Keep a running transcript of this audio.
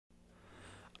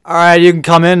Alright, you can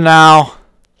come in now.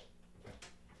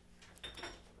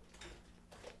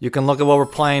 You can look at what we're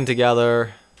playing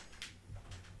together.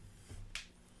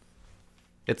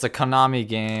 It's a Konami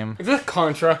game. Is this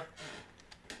Contra?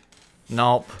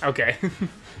 Nope. Okay.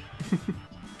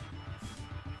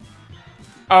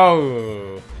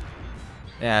 Oh.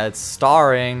 Yeah, it's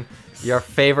starring your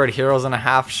favorite heroes in a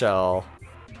half shell.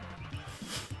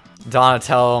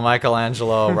 Donatello,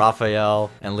 Michelangelo, Raphael,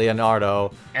 and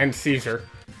Leonardo. And Caesar.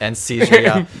 And Caesar,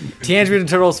 yeah. Teenage Mutant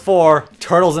Turtles 4,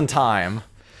 Turtles in Time.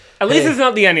 At least it's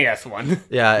not the NES one.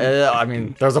 Yeah, I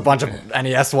mean, there's a bunch of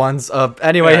NES ones.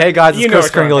 Anyway, hey guys, it's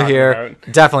KrisKringle here.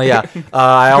 About. Definitely, yeah.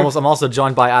 I'm also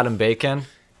joined by Adam Bacon.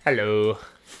 Hello.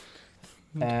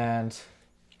 And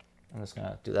I'm just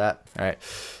gonna do that. All right.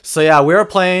 So yeah, we were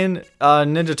playing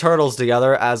Ninja Turtles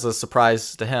together as a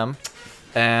surprise to him,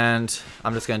 and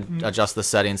I'm just gonna adjust the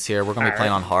settings here. We're gonna be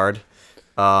playing on hard.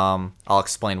 I'll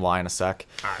explain why in a sec.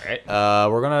 All right.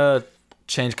 We're gonna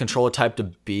change controller type to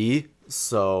B,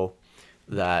 so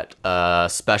that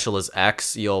special is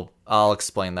X. I'll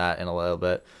explain that in a little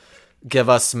bit. Give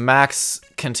us max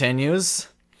continues,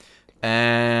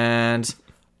 and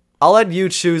I'll let you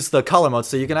choose the color mode,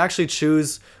 so you can actually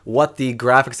choose what the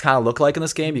graphics kind of look like in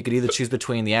this game. You could either choose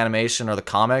between the animation or the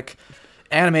comic.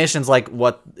 Animation's like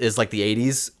what is like the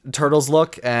 80s Turtles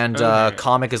look, and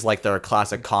comic is like their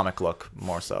classic comic look,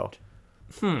 more so.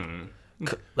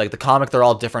 Like the comic, they're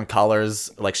all different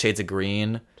colors, like shades of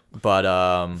green, but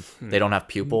they don't have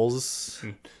pupils.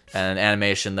 And in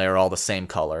animation, they're all the same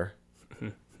color.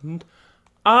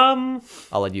 I'll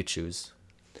let you choose.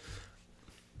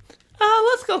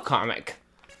 Let's go comic.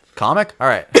 Comic? All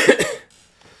right.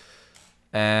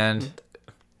 And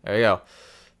there you go.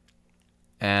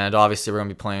 And obviously we're gonna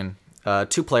be playing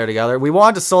 2-player together. We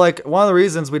wanted to, so like one of the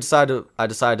reasons I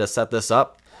decided to set this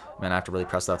up. Man, I have to really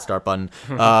press that start button.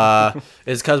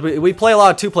 Is because we play a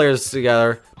lot of 2-players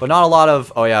together, but not a lot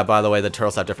of. Oh yeah, by the way, the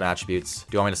turtles have different attributes. Do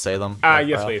you want me to say them?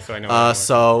 Yes, please. So I know.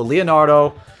 So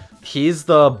Leonardo, he's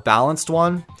the balanced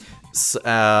one.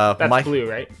 That's blue,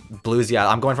 right? Blues, yeah.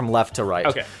 I'm going from left to right.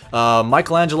 Okay.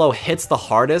 Michelangelo hits the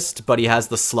hardest, but he has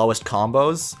the slowest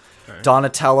combos. Right.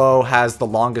 Donatello has the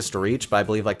longest reach, but I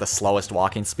believe like the slowest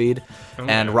walking speed.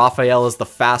 Okay. And Raphael is the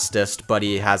fastest, but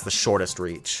he has the shortest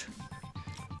reach.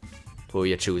 Who are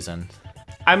you choosing?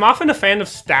 I'm often a fan of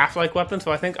staff-like weapons,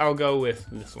 so I think I'll go with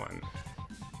this one.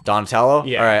 Donatello?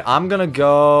 Yeah. All right, I'm gonna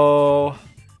go.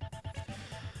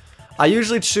 I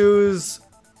usually choose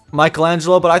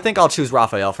Michelangelo, but I think I'll choose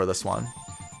Raphael for this one.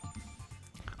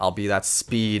 I'll be that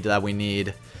speed that we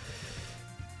need.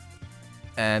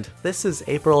 And this is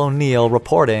April O'Neil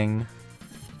reporting.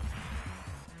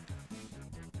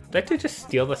 Did they just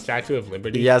steal the Statue of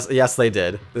Liberty? Yes, they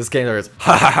did. This game there is,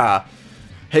 ha ha ha.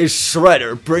 Hey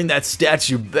Shredder, bring that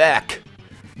statue back,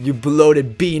 you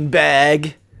bloated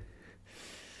beanbag.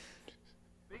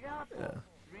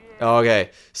 Okay,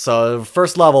 so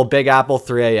first level, Big Apple,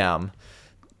 3 a.m.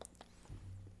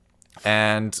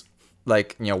 And,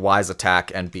 like, you know, Y is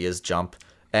attack and B is jump.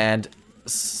 And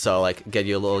so, like, get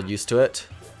you a little used to it.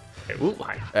 Okay, ooh,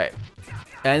 hi. Alright.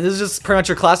 And this is just pretty much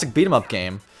your classic beat-em-up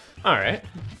game. Alright.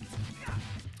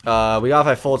 We gotta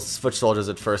fight full foot soldiers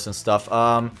at first and stuff.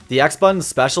 The X button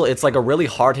special, it's like a really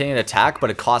hard-hitting attack, but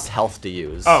it costs health to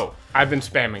use. Oh, I've been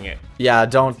spamming it. Yeah,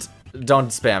 don't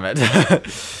spam it.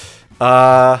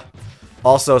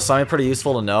 Also, something pretty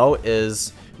useful to know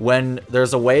is when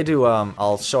there's a way to,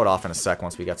 I'll show it off in a sec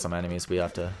once we get some enemies we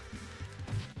have to...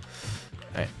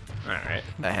 Alright.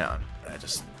 Hang on.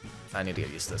 I need to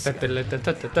get used to this again.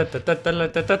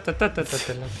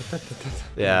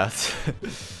 Yeah.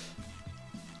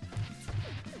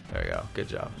 There we go. Good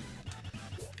job.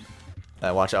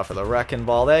 Watch out for the wrecking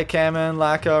ball. They came in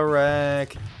like a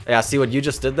wreck. Yeah, see what you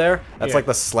just did there? That's like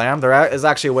the slam. There is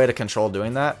actually a way to control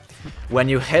doing that. When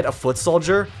you hit a foot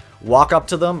soldier, walk up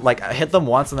to them, like hit them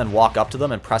once and then walk up to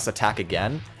them and press attack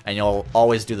again, and you'll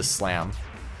always do the slam.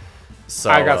 So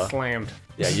I got slammed.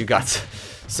 Yeah, you got.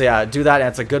 So yeah, do that, and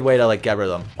it's a good way to like get rid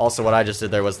of them. Also, what I just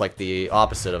did there was like the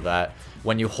opposite of that.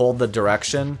 When you hold the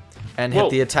direction and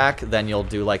hit the attack, then you'll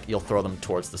do like you'll throw them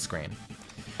towards the screen.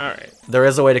 All right. There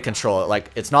is a way to control it. Like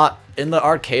it's not in the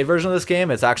arcade version of this game.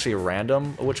 It's actually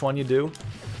random which one you do.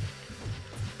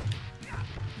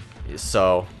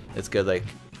 So it's good. Like,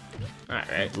 all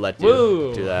right, let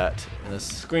you do that. In this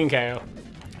screen KO.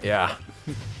 Yeah.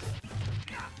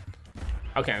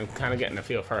 Okay, I'm kind of getting a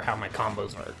feel for how my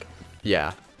combos work.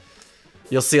 Yeah.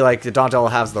 You'll see, like, Donatello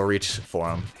has the reach for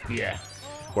him. Yeah.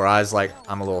 Whereas, like,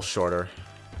 I'm a little shorter.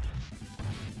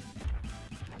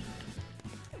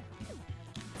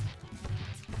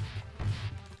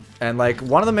 And like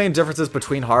one of the main differences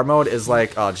between hard mode is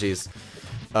like, oh geez,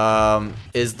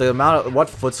 is the amount of what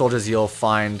foot soldiers you'll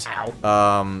find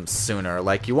sooner.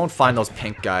 Like you won't find those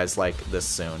pink guys like this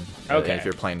soon. Okay. If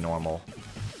you're playing normal.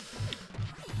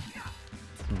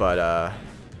 But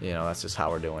you know, that's just how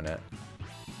we're doing it.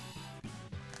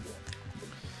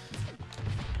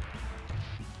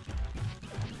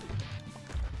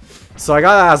 So I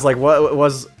gotta ask, like,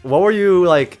 what were you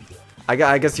like?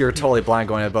 I guess you were totally blind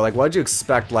going in, but like, what did you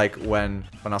expect like when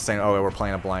I was saying, oh, we're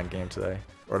playing a blind game today,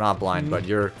 or not blind, but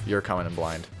you're coming in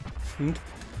blind?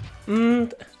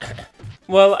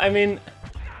 Well, I mean,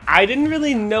 I didn't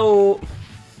really know.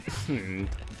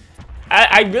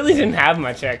 I really didn't have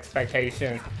much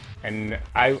expectation, and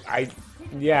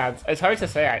yeah, it's hard to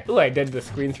say. I did the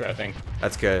screen throw thing.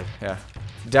 That's good. Yeah.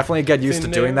 Definitely get used to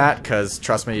doing that, because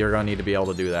trust me, you're going to need to be able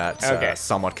to do that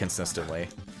somewhat consistently.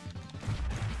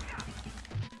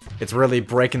 It's really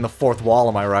breaking the fourth wall,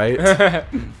 am I right?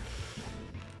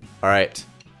 Alright.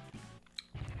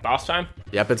 Boss time?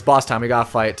 Yep, it's boss time. We gotta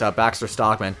fight Baxter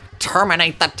Stockman.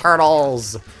 Terminate the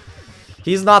turtles!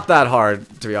 He's not that hard,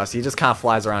 to be honest. He just kind of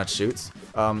flies around and shoots.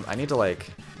 I need to,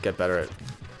 like, get better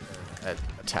at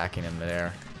attacking in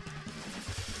midair.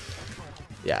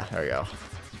 Yeah, there we go.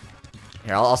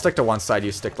 Here, I'll stick to one side,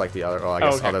 you stick like the other. Well, I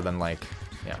guess other than like,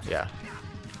 yeah.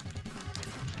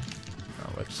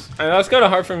 And that's kind of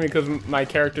hard for me because my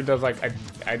character does like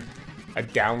a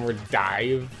downward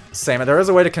dive. Same, and there is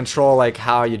a way to control like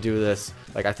how you do this.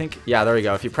 Like I think, yeah, there you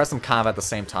go. If you press them kind of at the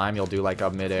same time, you'll do like a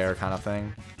mid-air kind of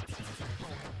thing.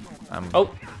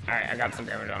 Oh, alright, I got some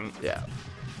damage on him. Yeah.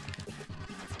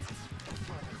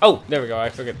 Oh, there we go. I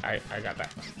figured I got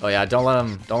that. Oh yeah, don't let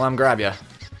him grab you.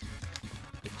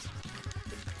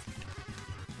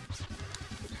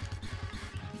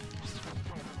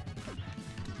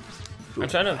 I'm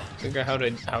trying to figure out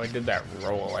how I did that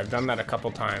roll. I've done that a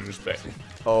couple times, but...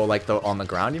 Oh, like on the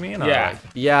ground, you mean? Or yeah. Like,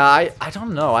 yeah, I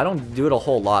don't know. I don't do it a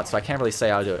whole lot, so I can't really say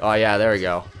how to do it. Oh, yeah, there we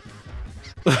go.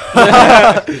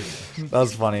 That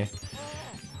was funny.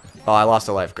 Oh, I lost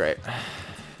a life. Great.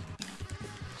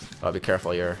 Oh, be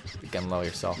careful. You're getting low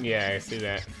yourself. Yeah, I see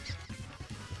that.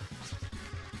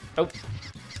 Oh.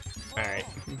 Alright.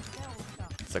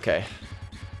 It's okay.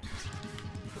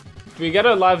 Do we get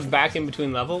our lives back in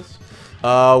between levels?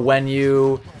 When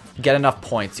you get enough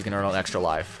points, you can earn an extra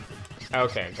life.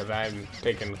 Okay, because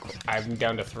I'm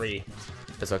down to 3.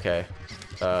 It's okay.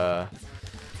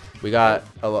 We got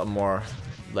a lot more,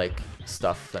 like,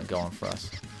 stuff that going for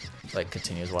us, like,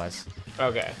 continues-wise.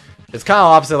 Okay. It's kind of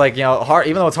opposite, like, you know, hard.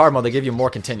 Even though it's hard mode, they give you more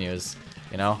continues,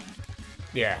 you know?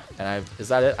 Yeah. And is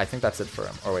that it? I think that's it for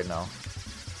him. Or wait, no.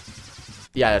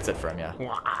 Yeah, that's it for him, yeah.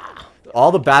 Wow.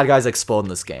 All the bad guys explode in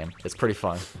this game. It's pretty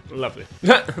fun. Lovely.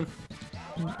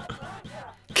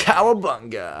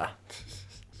 COWABUNGA!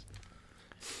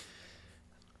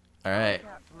 Alright.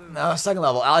 Now, second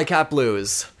level, Alley Cat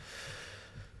Blues.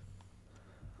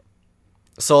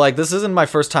 So, like, this isn't my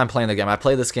first time playing the game. I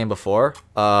played this game before.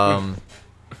 But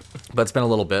it's been a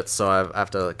little bit, so I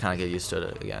have to kind of get used to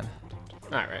it again.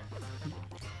 Alright.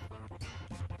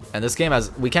 And this game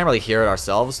has... We can't really hear it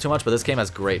ourselves too much, but this game has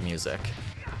great music.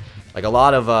 Like, a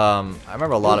lot of... I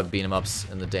remember a lot of beat-em-ups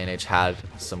in the day and age had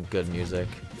some good music.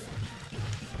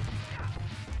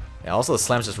 Yeah, also the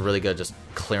slam's just really good, just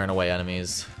clearing away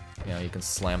enemies. You know, you can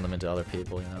slam them into other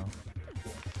people, you know.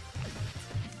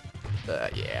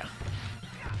 Yeah.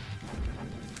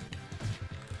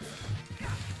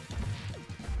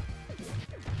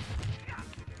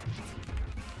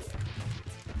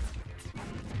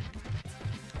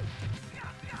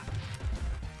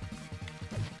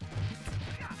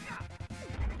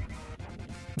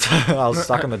 I was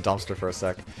stuck in the dumpster for a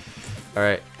sec.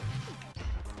 Alright.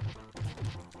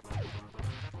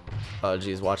 Oh,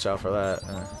 geez, watch out for that.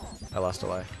 I lost a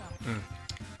life.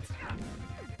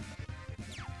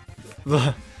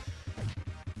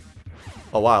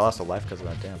 Oh, wow, I lost a life because of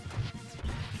that, damn.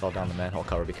 Fell down the manhole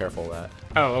cover, be careful of that.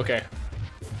 Oh, okay.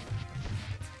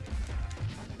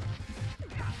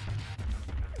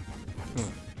 There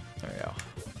we go.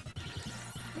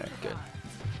 Okay, good.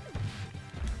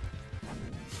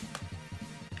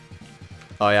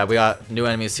 Oh yeah, we got new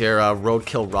enemies here,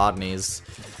 Roadkill Rodneys.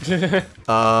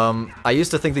 I used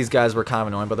to think these guys were kind of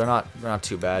annoying, but they're not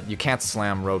too bad. You can't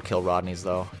slam Roadkill Rodneys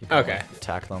though. You can okay.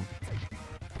 Attack them.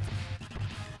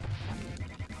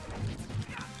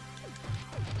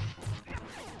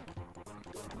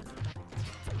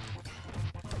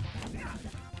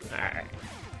 Alright.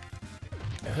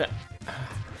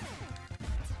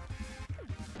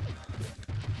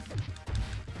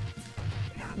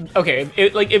 Okay,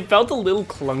 it felt a little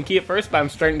clunky at first, but I'm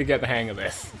starting to get the hang of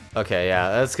this. Okay,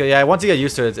 yeah, that's good. Yeah, once you get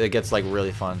used to it, it gets like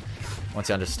really fun. Once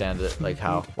you understand it, like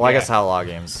how. Well, I guess how a lot of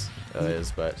games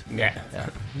is, but Yeah.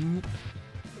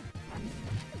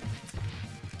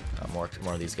 more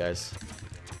of these guys.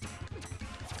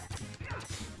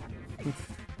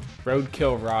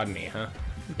 Roadkill Rodney, huh?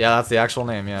 Yeah, that's the actual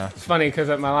name. Yeah. It's funny because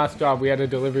at my last job we had a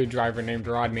delivery driver named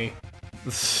Rodney.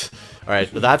 All right,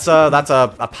 but that's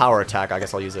a power attack. I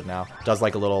guess I'll use it now. Does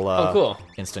like a little cool.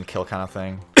 instant kill kind of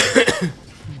thing.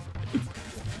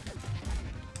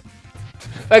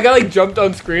 That guy like jumped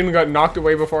on screen and got knocked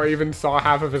away before I even saw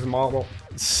half of his model.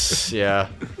 Yeah.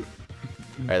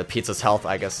 All right, the pizza's health.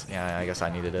 I guess. Yeah, I guess I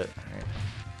needed it.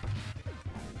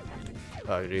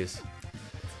 All right. Oh jeez.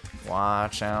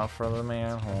 Watch out for the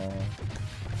manhole.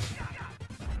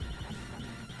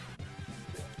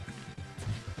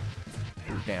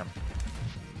 Damn.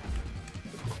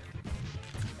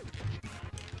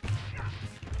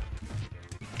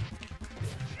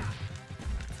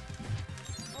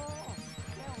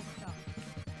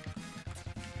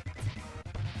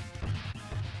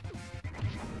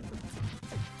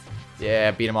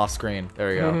 Yeah, beat him off screen. There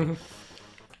we go.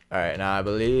 Alright, now I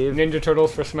believe... Ninja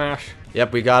Turtles for Smash.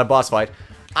 Yep, we got a boss fight.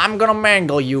 I'm gonna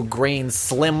mangle you, green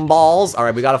slim balls.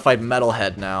 Alright, we gotta fight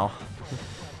Metalhead now.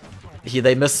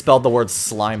 They misspelled the word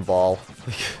slime ball.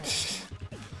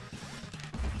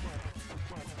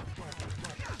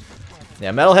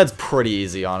 Yeah, Metalhead's pretty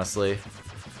easy, honestly.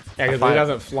 Yeah, because he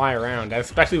doesn't fly around.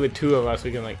 Especially with two of us,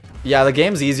 we can like... Yeah, the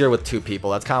game's easier with two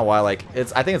people. That's kind of why, like,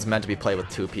 I think it's meant to be played with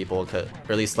two people, or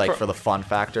at least, like, for the fun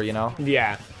factor, you know?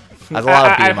 Yeah. As a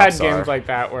lot of beat 'em I've had ups games are. like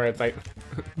that where it's like...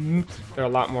 they're a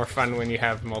lot more fun when you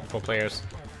have multiple players.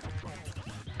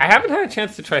 I haven't had a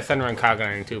chance to try Sunrun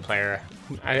Kagura in two-player.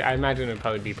 I imagine it'd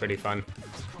probably be pretty fun.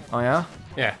 Oh, yeah?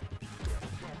 Yeah.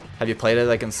 Have you played it,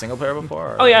 like, in single player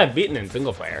before? Or? Oh, yeah, I've beaten in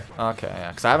single player. Okay, yeah,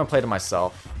 because I haven't played it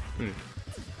myself.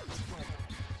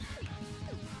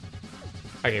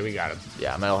 Okay, we got it.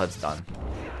 Yeah, Metalhead's done.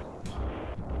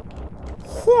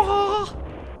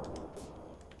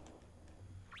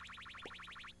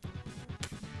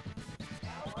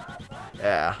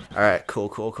 Yeah, alright, cool.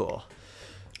 Alright,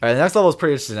 the next level is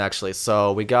pretty interesting, actually.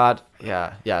 So, we got,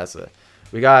 that's it.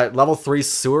 We got level 3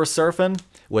 sewer surfing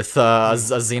with a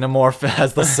xenomorph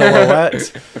as the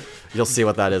silhouette. You'll see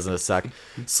what that is in a sec.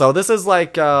 So, this is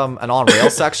like an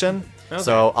on-rail section. Okay.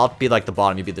 So, I'll be like the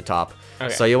bottom, you be the top.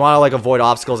 Okay. So you want to like avoid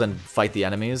obstacles and fight the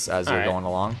enemies as you're going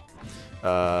along.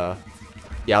 Yeah,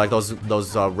 like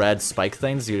those red spike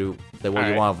things. You want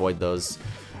to avoid those.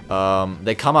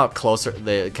 They come up closer.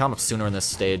 They come up sooner in this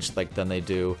stage like than they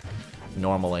do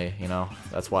normally. You know,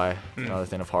 that's why another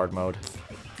thing of hard mode.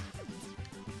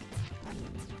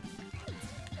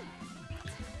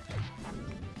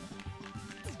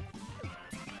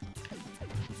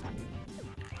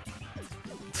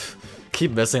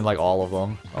 Keep missing like all of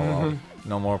them. Oh well.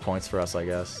 No more points for us, I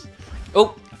guess.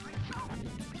 Oh!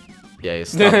 Yeah, you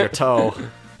stubbed your toe.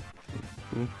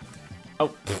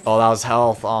 Oh. Oh, that was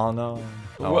health. Oh, no.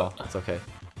 Oh, well. It's okay.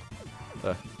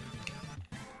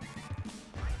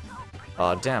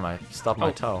 Oh, damn. I stubbed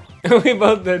my toe. We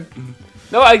both did.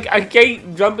 No, I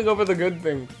keep jumping over the good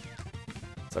thing.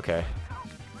 It's okay.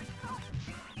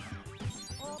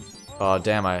 Oh,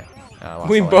 damn.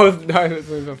 We both died at the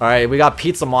same time. Alright, we got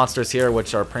pizza monsters here,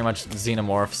 which are pretty much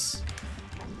xenomorphs.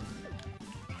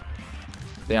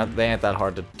 They ain't that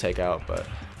hard to take out, but...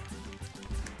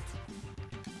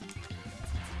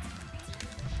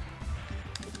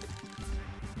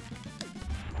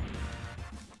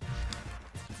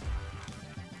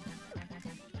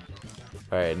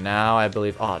 Alright, now I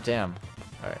believe... Oh, damn.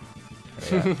 Alright.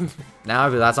 Now,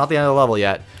 that's not the end of the level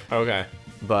yet. Okay.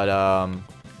 But,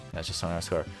 that's just on our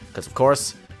score. Because, of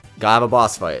course, gotta have a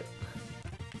boss fight.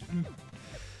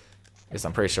 Yes,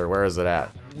 I'm pretty sure. Where is it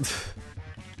at?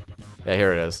 Yeah,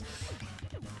 here it is.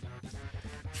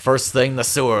 First thing, the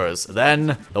sewers.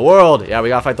 Then, the world. Yeah, we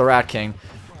gotta fight the Rat King.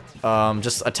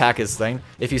 Just attack his thing.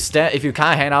 If you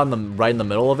kind of hang out right in the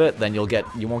middle of it, then you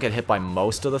won't get hit by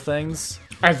most of the things.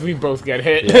 As we both get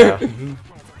hit. Yeah.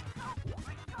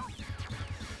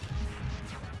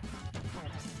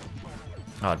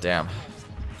 Oh, damn.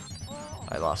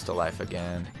 I lost a life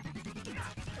again.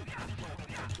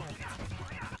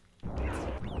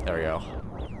 There we go.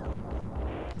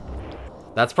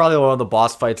 That's probably one of the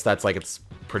boss fights that's like it's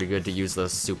pretty good to use the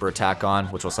super attack on,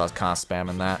 which was kind of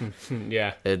spamming that.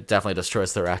 Yeah. It definitely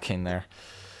destroys the Rat King there.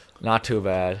 Not too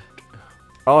bad.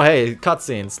 Oh, hey,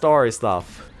 cutscene, story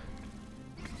stuff.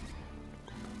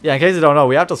 Yeah, in case you don't know,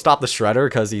 we have to stop the Shredder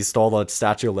because he stole the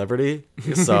Statue of Liberty.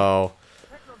 So,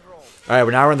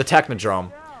 alright, now we're in the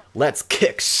Technodrome. Let's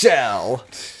kick shell!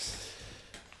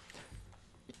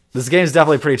 This game's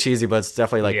definitely pretty cheesy, but it's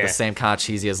definitely like Yeah. the same kind of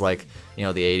cheesy as like, you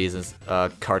know, the 80s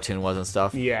and cartoon was and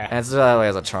stuff. Yeah. And it's definitely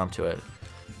has a charm to it.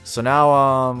 So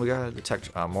now we gotta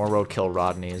detect more roadkill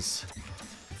Rodneys.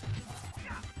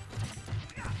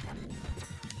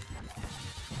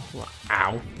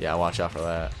 Ow. Yeah, watch out for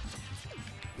that.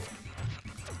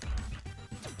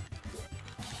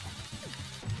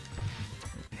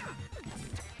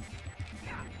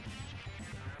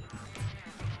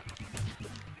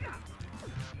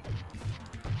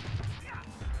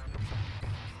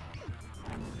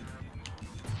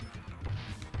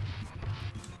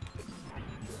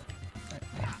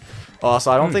 So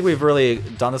I don't think we've really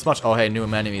done this much. Oh, hey, new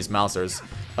enemies, Mousers.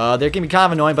 They can be kind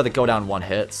of annoying, but they go down one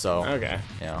hit, so... Okay.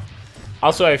 Yeah.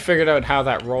 Also, I figured out how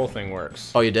that roll thing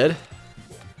works. Oh, you did?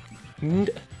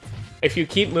 If you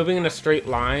keep moving in a straight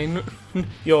line,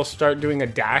 you'll start doing a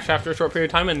dash after a short period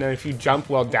of time, and then if you jump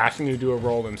while dashing, you do a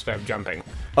roll instead of jumping.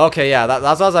 Okay, yeah, that's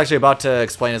what I was actually about to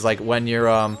explain, is like when you're,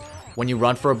 when you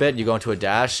run for a bit, you go into a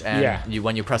dash, and Yeah.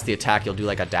 when you press the attack, you'll do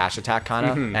like a dash attack, kind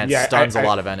of, and Yeah, it stuns a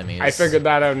lot of enemies. I figured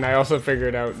that out, and I also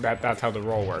figured out that that's how the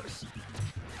roll works.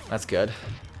 That's good.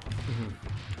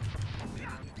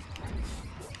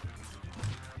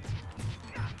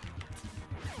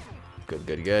 Good,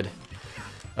 good, good.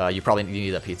 You probably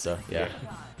need a pizza. Yeah.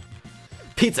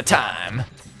 Pizza time!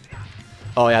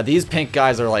 Oh yeah, these pink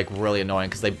guys are like really annoying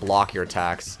because they block your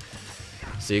attacks.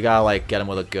 So you gotta like get them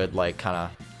with a good like kind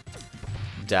of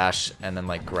dash and then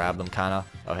like grab them kind of.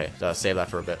 Oh hey, save that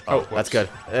for a bit. Oh, that's good.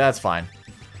 That's fine.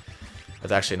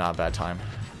 That's actually not a bad time.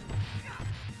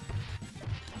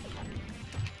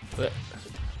 Oh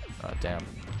damn.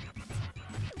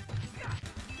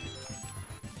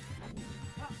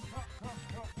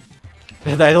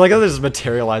 They like how they just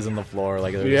materialize on the floor,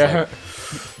 like they're just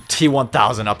like,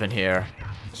 T1000 up in here.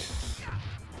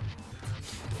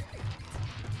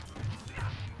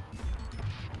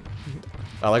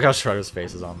 I like how Shredder's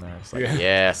face is on there. It's like,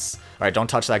 yes. Alright, don't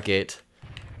touch that gate.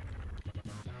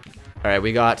 Alright,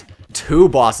 we got 2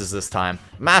 bosses this time.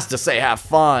 Master say have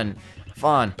fun.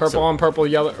 Fun. Purple on purple,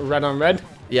 yellow, red on red?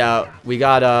 Yeah, we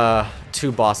got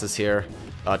 2 bosses here.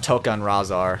 Toka and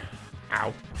Razar.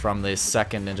 Ow. From the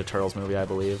second Ninja Turtles movie, I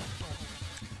believe.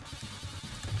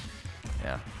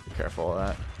 Yeah, be careful of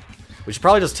that. We should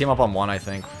probably just team up on one, I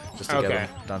think, just to get them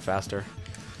done faster.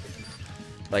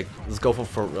 Like, let's go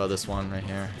for this one right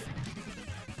here.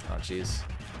 Oh, jeez.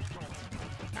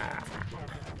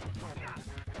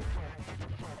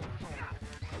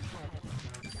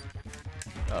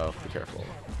 Oh, be careful.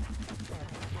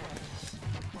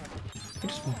 You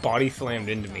just body slammed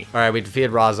into me. Alright, we defeated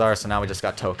Razar, so now we just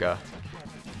got Toka.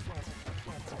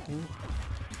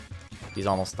 He's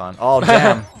almost done. Oh,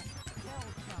 damn.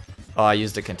 Oh, I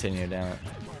used to continue, damn it.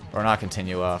 Or not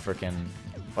continue, freaking...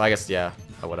 Well, I guess, yeah,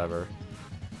 whatever.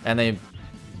 And they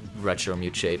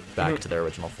retro-mutate back to their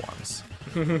original forms.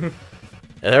 And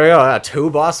there we go, 2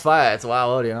 boss fights.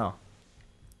 Wow, what do you know?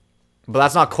 But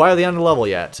that's not quite the end of the level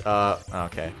yet.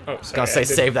 Okay. Oh, I was gonna say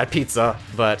save that pizza,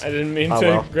 but... I didn't mean to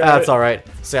well. grab That's it. alright.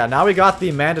 So yeah, now we got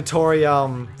the mandatory,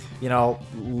 you know,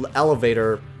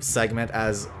 elevator segment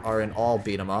as are in all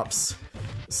beat-em-ups.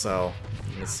 So,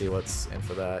 let's see what's in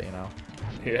for that, you know.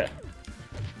 Yeah.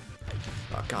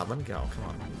 Oh god, let me go, come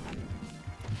on.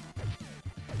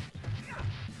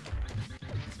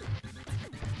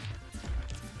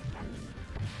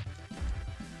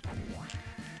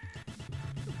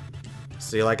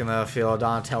 So you liking the feel of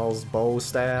Donatello's bow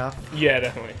staff? Yeah,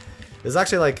 definitely. It's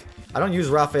actually like, I don't use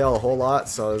Raphael a whole lot,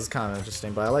 so it's kind of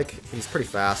interesting, but I like, he's pretty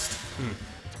fast.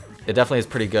 It definitely is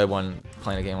pretty good when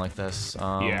playing a game like this.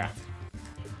 Yeah.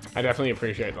 I definitely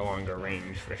appreciate the longer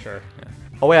range, for sure. Yeah.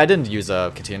 Oh wait, I didn't use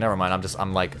a continue, never mind,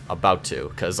 I'm like about to,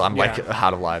 because I'm like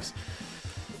out of lives.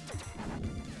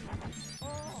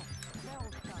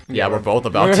 Yeah, we're both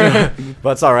about to,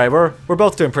 but it's alright, we're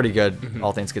both doing pretty good,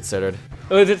 all things considered.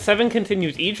 Oh, is it 7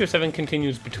 continues each, or 7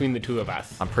 continues between the 2 of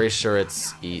us? I'm pretty sure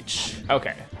it's each.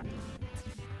 Okay.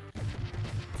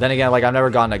 Then again, like I've never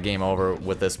gotten a game over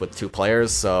with this with 2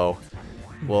 players, so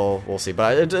we'll see.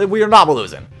 But we are not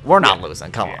losing. We're not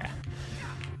losing. Come on.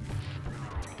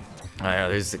 Oh, yeah,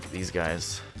 there's these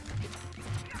guys.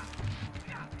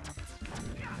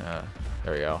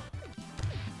 There we go.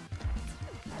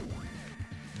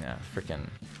 Yeah, freaking.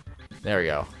 There we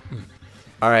go.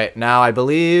 All right, now I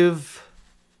believe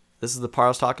this is the part I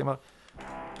was talking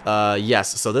about.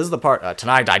 Yes, so this is the part,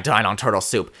 tonight I dine on turtle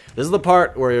soup. This is the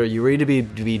part where you need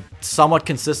to be somewhat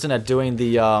consistent at doing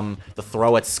the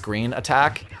throw at screen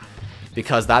attack,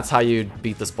 because that's how you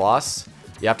beat this boss.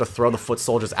 You have to throw the foot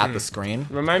soldiers at the screen.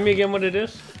 Remind me again what it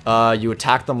is? You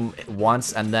attack them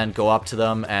once and then go up to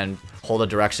them and hold a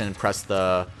direction and press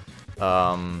the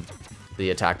the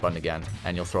attack button again,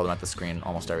 and you'll throw them at the screen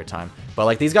almost every time. But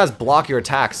like these guys block your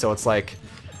attacks, so it's like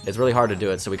it's really hard to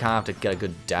do it. So we kind of have to get a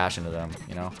good dash into them,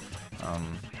 you know.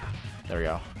 There we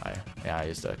go. I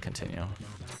used to continue.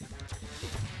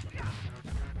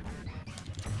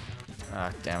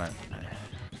 Ah, damn it.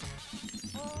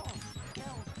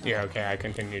 Yeah, okay, I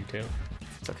continued too.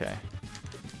 It's okay.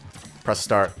 Press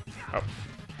start. Oh.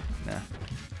 Yeah.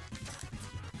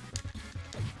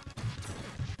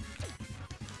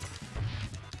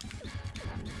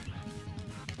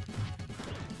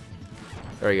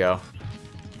 There you go.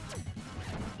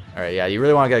 Alright, yeah, you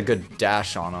really want to get a good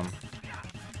dash on them.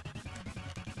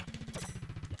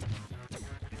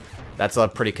 That's a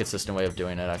pretty consistent way of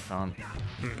doing it, I found.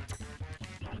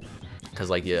 Because,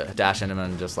 like, you dash into them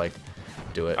and just, like,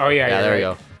 do it. Oh, yeah, yeah. There we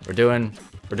go. We're doing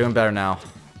better now.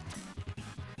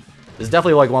 This is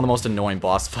definitely, like, one of the most annoying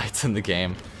boss fights in the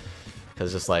game.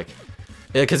 Because just, like...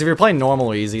 Because if you're playing normal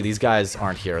or easy, these guys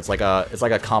aren't here. It's like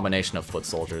a combination of foot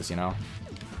soldiers, you know?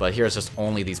 But here it's just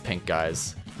only these pink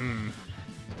guys.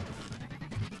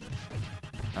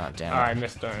 Oh, damn it. I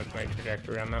missed my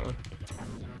trajectory on that one.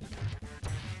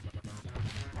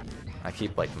 I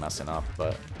keep, like, messing up,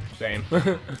 but... Same.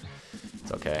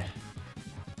 It's okay.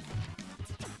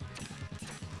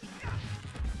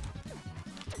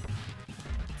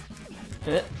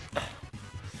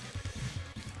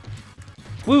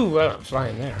 Woo, well, I'm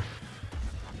flying there.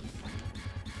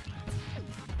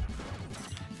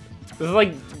 This is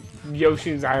like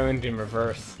Yoshi's Island in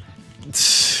reverse.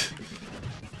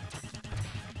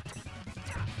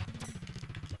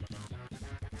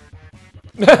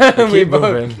 We keep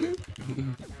moving.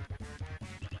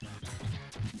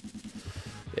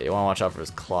 Yeah, you want to watch out for his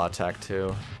claw attack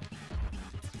too.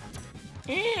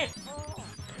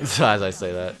 As I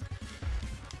say that.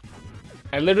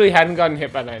 I literally hadn't gotten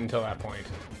hit by that until that point.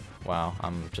 Wow,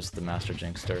 I'm just the master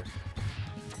jinxter.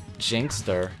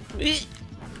 Jinxter?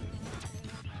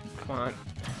 Come on.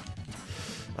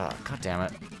 Oh, god damn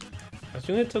it. I was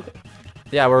doing it so good.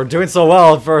 Yeah, we're doing so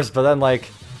well at first, but then, like,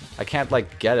 I can't,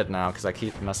 like, get it now because I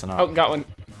keep messing up. Oh, got one.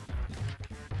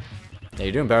 Yeah,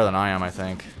 you're doing better than I am, I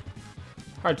think.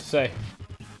 Hard to say.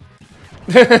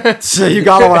 So you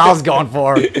got what I was going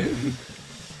for.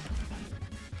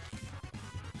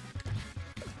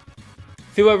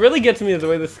 See, what really gets me is the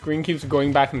way the screen keeps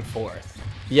going back and forth.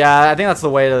 Yeah, I think that's the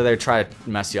way that they try to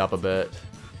mess you up a bit.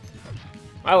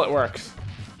 Well, it works.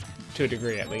 To a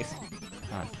degree, at least.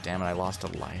 God damn it, I lost a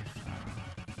life.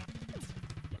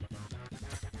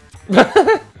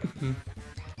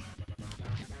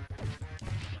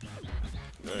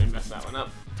 Really messed that one up.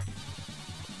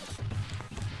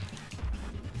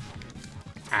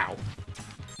 Ow.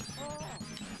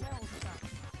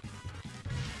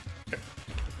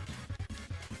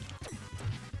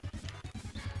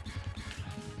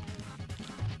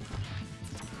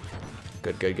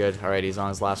 Good, good, good. Alright, he's on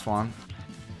his last one.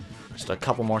 Just a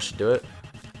couple more should do it.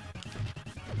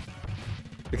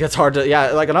 It gets hard to,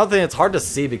 yeah, like another thing, it's hard to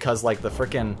see because like the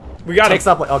freaking takes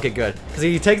up like, okay, good. Because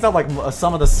he takes up like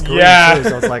some of the screen too,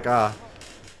 so it's like,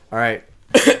 alright.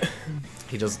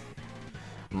 He just,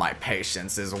 my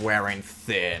patience is wearing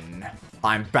thin.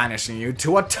 I'm banishing you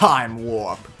to a time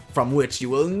warp from which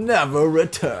you will never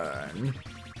return.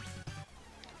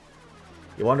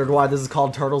 You wondered why this is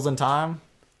called Turtles in Time?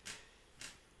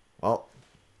 Well,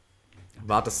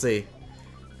 about to see.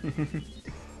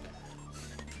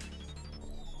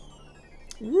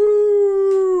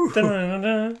 Woo!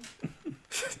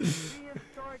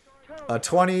 A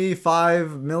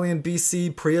 25 million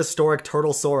BC prehistoric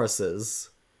turtlesauruses.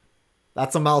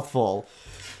 That's a mouthful.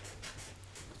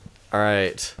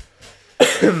 Alright.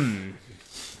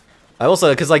 I will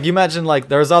say, because like you mentioned, like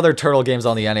there's other turtle games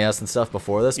on the NES and stuff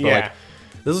before this, but like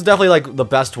this is definitely like the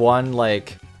best one,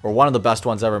 like, or one of the best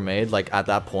ones ever made, like at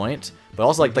that point. But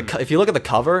also like if you look at the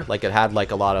cover, like it had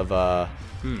like a lot of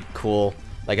cool,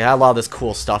 like it had a lot of this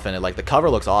cool stuff in it. Like the cover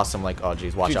looks awesome. Like, oh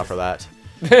geez, watch out for that.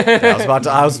 Yeah,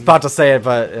 I was about to say it,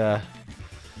 but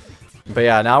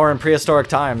yeah, now we're in prehistoric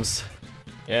times.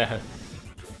 Yeah.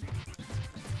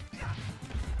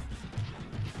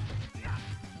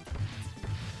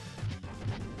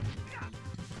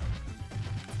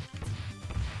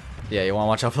 Yeah, you want to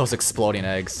watch out for those exploding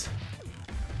eggs.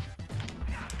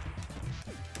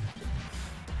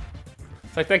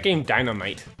 It's like that game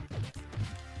Dynamite.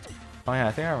 Oh yeah,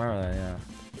 I think I remember that, yeah.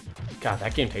 God,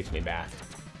 that game takes me back.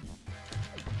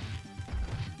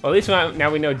 Well, at least now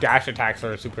we know dash attacks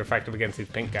are super effective against these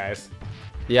pink guys.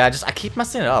 Yeah, I keep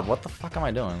messing it up. What the fuck am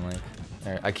I doing? Like,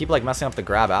 I keep like messing up the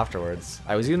grab afterwards.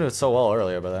 I was using it so well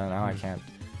earlier, but then now I can't.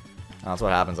 That's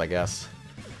what happens, I guess.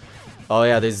 Oh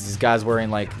yeah, these guys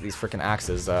wearing like these freaking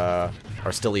axes are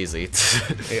still easy.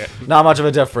 Yeah. Not much of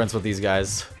a difference with these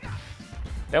guys.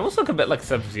 They almost look a bit like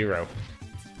Sub-Zero.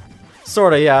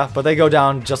 Sorta, yeah, but they go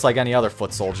down just like any other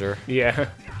foot soldier. Yeah.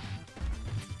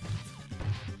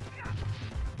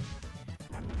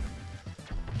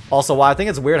 Also, why I think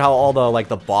it's weird how all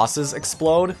the bosses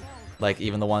explode. Like,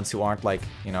 even the ones who aren't, like,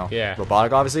 you know,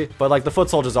 robotic, obviously. But, like, the foot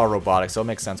soldiers are robotic, so it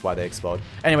makes sense why they explode.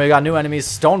 Anyway, we got new enemies,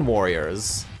 Stone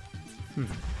Warriors.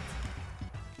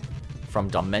 From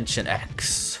Dimension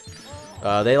X.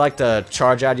 They like to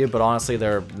charge at you, but honestly,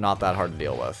 they're not that hard to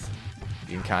deal with.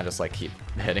 You can kind of just, like, keep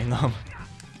hitting them.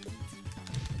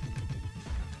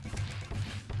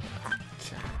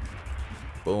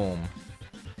 Boom.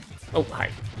 Oh, hi.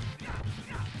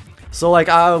 So, like,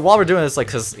 while we're doing this, like,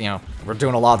 because, you know, we're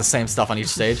doing a lot of the same stuff on each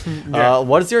stage.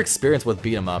 What is your experience with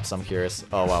beat 'em ups? I'm curious.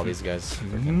 Oh, wow, these guys.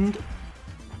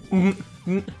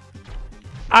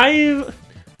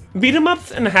 Beat 'em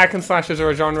ups and hack and slashes are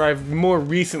a genre I've more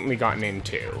recently gotten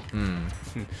into.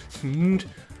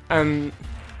 In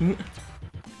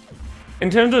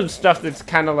terms of stuff that's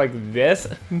kind of like this,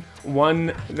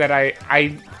 one that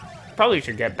I probably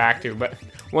should get back to, but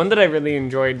one that I really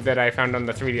enjoyed that I found on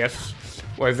the 3DS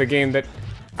was a game that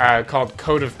called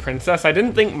Code of Princess. I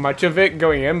didn't think much of it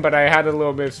going in, but I had a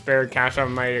little bit of spare cash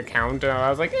on my account, and I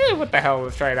was like, what the hell,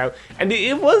 let's try it out. And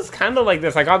it was kind of like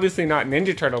this, like obviously not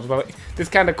Ninja Turtles, but like, this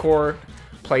kind of core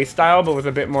play style, but with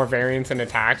a bit more variance in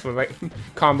attacks, with like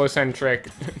combo-centric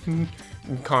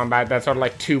combat that's sort of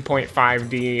like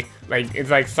 2.5D, like it's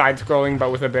like side-scrolling,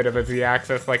 but with a bit of a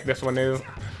Z-axis like this one is.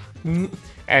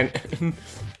 And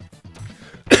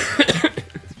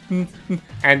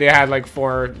and they had like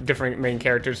 4 different main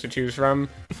characters to choose from.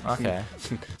 Okay.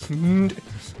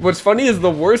 What's funny is the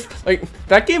worst, like,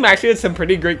 that game actually had some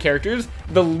pretty great characters.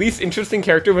 The least interesting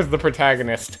character was the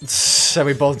protagonist. And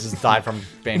we both just died from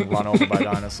being run over by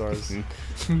dinosaurs.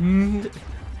 Let me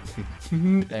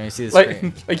see the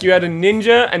screen. Like you had a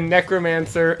ninja, a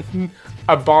necromancer,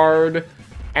 a bard,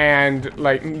 and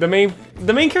like the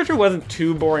main character wasn't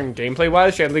too boring gameplay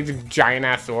wise. She had like a giant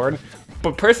ass sword.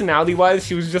 But personality-wise,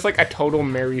 she was just like a total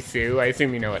Mary Sue. I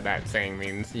assume you know what that saying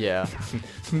means. Yeah.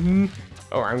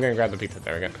 Oh, I'm gonna grab the pizza.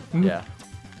 There we go. Yeah.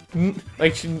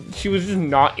 Like, she was just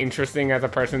not interesting as a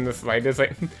person in the slightest.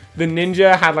 Like, the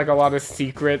ninja had like a lot of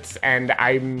secrets, and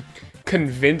I'm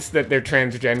convinced that they're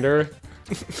transgender.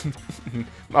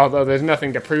 Although there's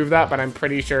nothing to prove that, but I'm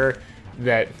pretty sure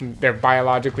that they're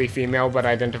biologically female but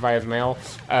identify as male.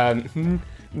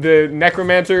 The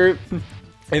necromancer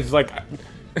is like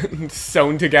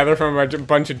sewn together from a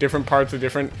bunch of different parts of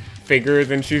different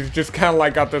figures, and she's just kind of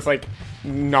like got this like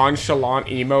nonchalant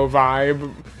emo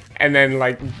vibe. And then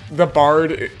like the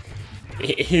bard,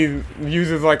 he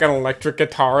uses like an electric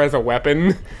guitar as a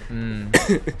weapon. And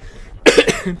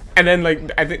then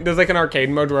like I think there's like an arcade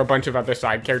mode where a bunch of other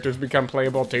side characters become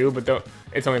playable too, but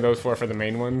it's only those 4 for the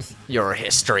main ones. Your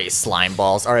history, slime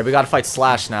balls. All right, we gotta fight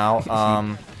Slash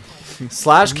now.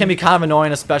 Slash can be kind of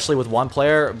annoying, especially with 1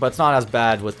 player, but it's not as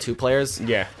bad with 2 players.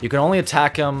 Yeah. You can only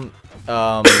attack him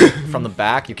from the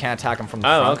back. You can't attack him from the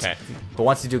front. Oh, okay. But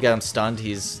once you do get him stunned,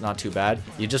 he's not too bad.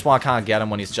 You just want to kind of get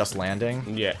him when he's just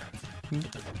landing. Yeah.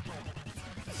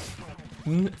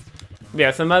 Yeah,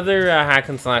 some other hack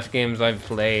and slash games I've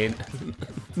played.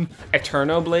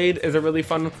 Eterno Blade is a really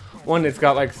fun one. It's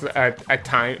got like a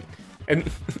time and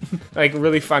like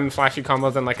really fun flashy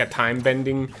combos and like a time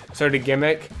bending sort of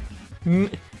gimmick.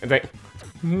 It's like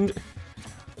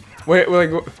where like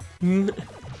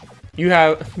you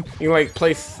like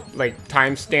place like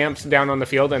timestamps down on the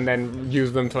field and then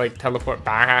use them to like teleport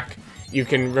back. You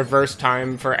can reverse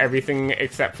time for everything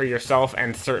except for yourself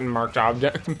and certain marked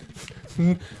objects.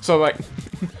 So like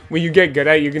when you get good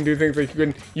at it, you can do things like you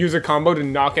can use a combo to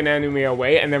knock an enemy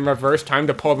away and then reverse time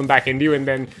to pull them back into you and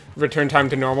then return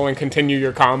time to normal and continue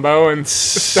your combo and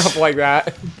stuff like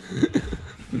that.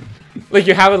 Like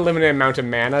you have a limited amount of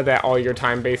mana that all your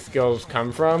time-based skills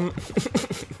come from.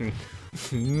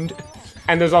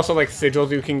 And there's also like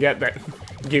sigils you can get that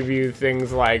give you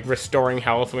things like restoring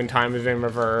health when time is in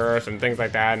reverse and things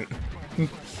like that.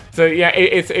 So yeah,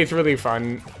 it's really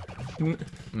fun.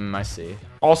 I see.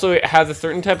 Also, it has a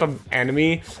certain type of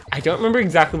enemy. I don't remember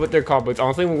exactly what they're called, but it's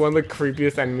honestly one of the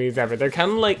creepiest enemies ever. They're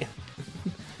kind of like...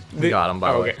 Got them,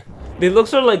 by the way. They look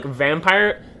sort of like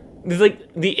vampire... There's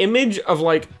like the image of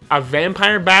like a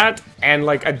vampire bat and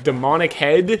like a demonic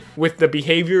head with the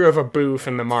behavior of a Boo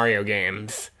from the Mario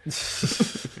games.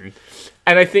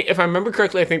 And I think, if I remember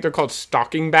correctly, I think they're called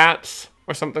stalking bats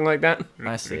or something like that.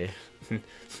 I see.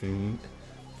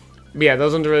 But yeah,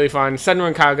 those ones are really fun.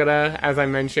 Senran Kagura, as I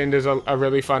mentioned, is a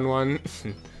really fun one.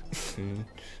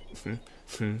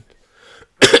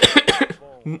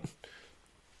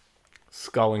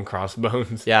 Skull and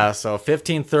crossbones. Yeah, so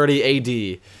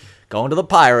 1530 AD, going to the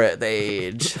pirate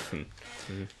age.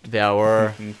 Yeah,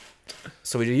 we're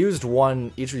so we used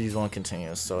one. Each of these one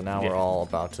continuous. So now we're all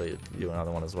about to do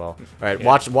another one as well. All right,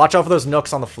 watch out for those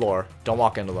nooks on the floor. Don't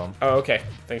walk into them. Oh, okay.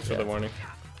 Thanks for the warning.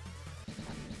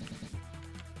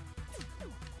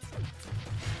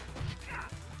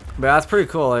 But that's pretty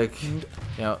cool. Like, you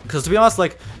know, because to be honest,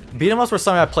 like beat 'em ups were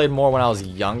something I played more when I was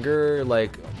younger.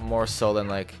 Like more so than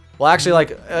like. Well, actually,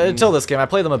 like until this game, I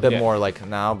played them a bit more like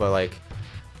now. But like,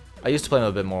 I used to play them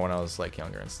a bit more when I was like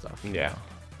younger and stuff. Yeah.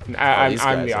 I'm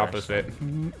the opposite.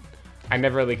 I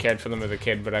never really cared for them as a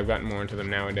kid, but I've gotten more into them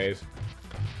nowadays.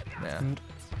 Yeah.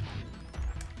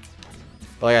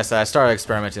 But like I said, I started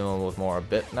experimenting with more a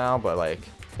bit now, but like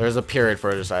there's a period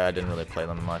for just I didn't really play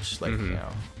them much, like you know.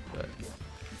 But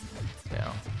you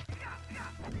know.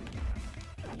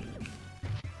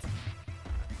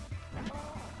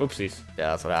 Oopsies.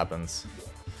 Yeah, that's what happens.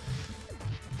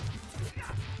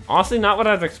 Honestly, not what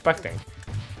I was expecting.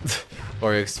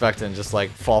 Or you're expecting just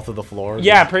like fall through the floor?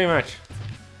 Yeah, pretty much.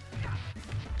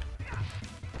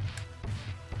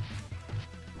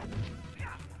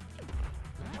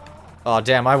 Oh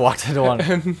damn, I walked into one.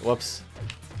 Whoops.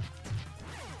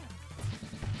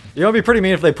 You know, it'd be pretty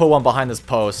mean if they put one behind this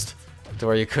post to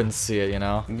where you couldn't see it, you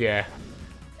know? Yeah.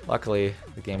 Luckily,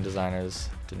 the game designers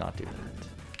did not do that.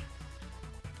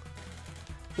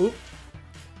 Oop.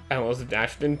 I almost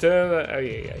dashed into the... Oh,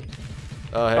 yeah.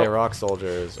 Oh, hey, rock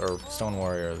soldiers, or stone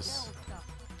warriors.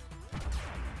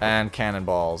 And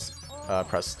cannonballs.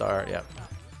 Press start, yep.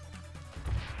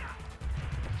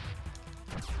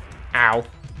 Ow.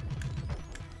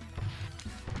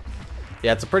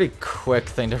 Yeah, it's a pretty quick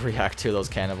thing to react to, those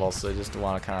cannonballs, so you just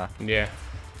want to kind of... Yeah.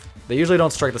 They usually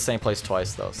don't strike the same place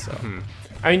twice, though, so...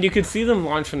 I mean, you could see them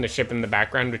launch from the ship in the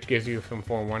background, which gives you some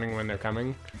forewarning when they're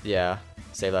coming. Yeah.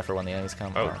 Save that for when the enemies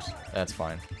come. Oh. That's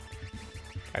fine.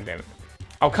 God damn it.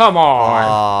 Oh, come on!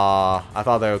 Aw, I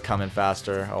thought they would come in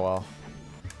faster. Oh, well.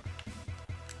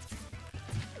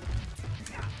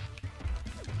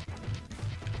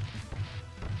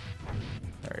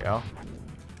 There we go.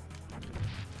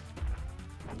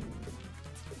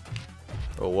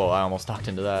 Oh, whoa, I almost knocked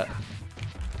into that.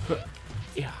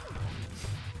 Yeah.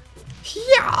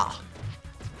 Yeah!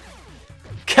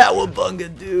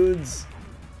 Cowabunga, dudes!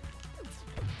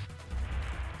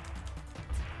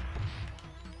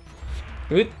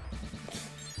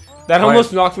 That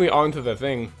almost knocked me onto the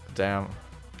thing. Damn.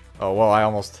 Oh, whoa, I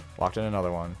almost walked in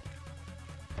another one.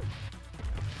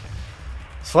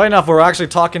 It's funny enough, we're actually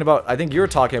talking about, I think you were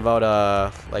talking about,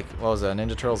 like, what was it,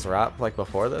 Ninja Turtles rap, like,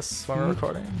 before this, when we were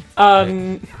recording?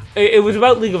 It was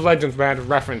about League of Legends, but I had a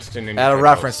reference to Ninja Turtles. Had a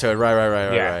reference to it,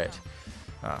 right.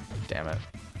 Oh, damn it.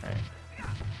 Right.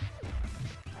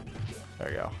 There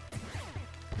we go.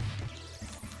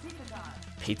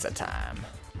 Pizza time.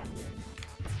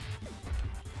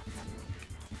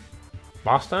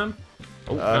 Boss time?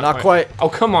 Oh, not quite. Oh,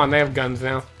 come on, they have guns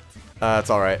now. It's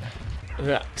alright.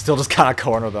 Yeah. Still just kind of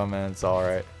corner them, and it's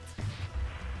alright.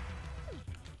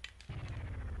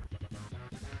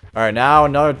 Alright, now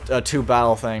another two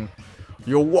battle thing.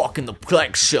 You're walking the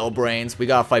plank, shell brains. We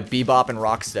gotta fight Bebop and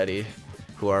Rocksteady,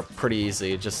 who are pretty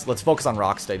easy. Just let's focus on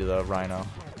Rocksteady, the Rhino.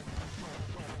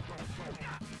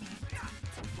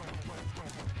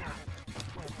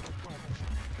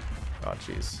 Oh,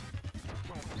 jeez.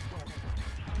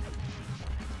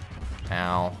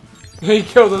 Ow. He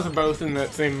killed us both in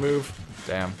that same move.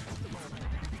 Damn.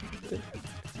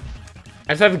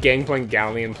 I just have Gangplank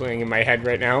Galleon playing in my head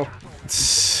right now.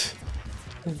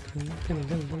 And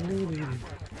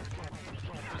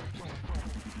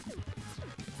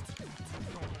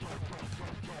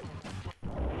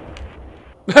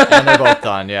they're both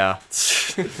done, yeah.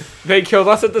 They killed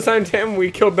us at the same time,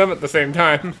 we killed them at the same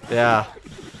time. Yeah.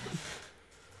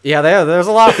 Yeah, there's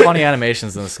a lot of funny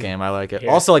animations in this game. I like it.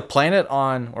 Yeah. Also, like we're playing it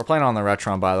on the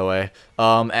Retron, by the way.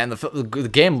 And the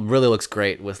game really looks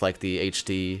great with like the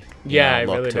HD it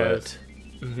look really to does.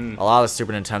 it. A lot of the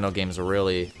Super Nintendo games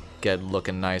really get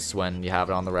looking nice when you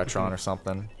have it on the Retron or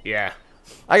something. Yeah.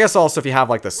 I guess also if you have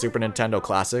like the Super Nintendo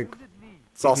Classic,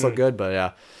 it's also good. But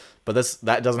yeah, but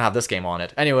that doesn't have this game on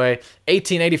it. Anyway,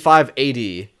 1885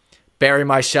 AD. Bury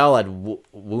my shell at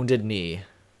Wounded Knee.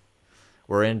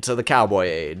 We're into the cowboy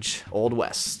age. Old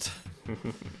West.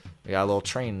 We got a little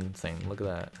train thing. Look at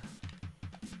that.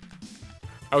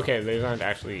 Okay, these aren't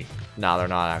actually... No, they're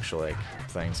not actually like,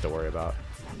 things to worry about.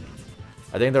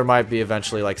 I think there might be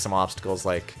eventually like some obstacles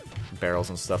like barrels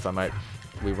and stuff that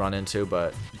we run into,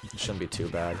 but it shouldn't be too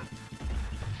bad.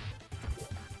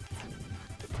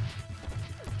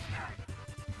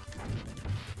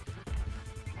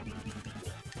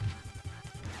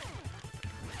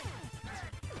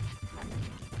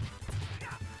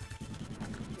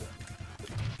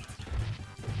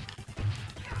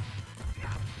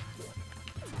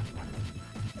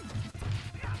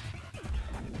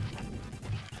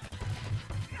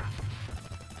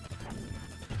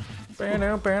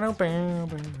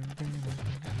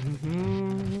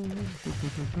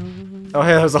 Oh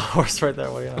yeah, there's a horse right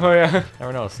there. What do you know? Oh yeah.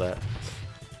 Never noticed that.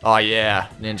 Oh yeah,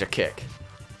 ninja kick.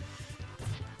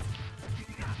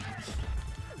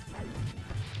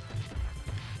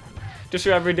 Just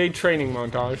your everyday training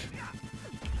montage.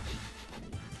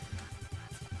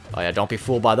 Oh yeah, don't be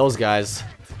fooled by those guys.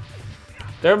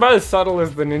 They're about as subtle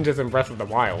as the ninjas in Breath of the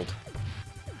Wild.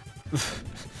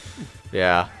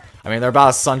 Yeah. I mean, they're about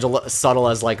as subtle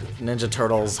as, like, Ninja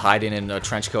Turtles hiding in a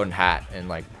trench coat and hat in,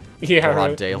 like, Yeah, broad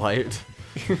right. daylight.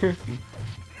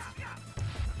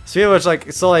 Speaking of which,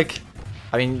 like, so, like,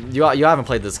 I mean, you haven't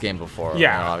played this game before,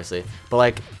 Yeah. you know, obviously. But,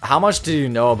 like, how much do you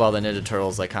know about the Ninja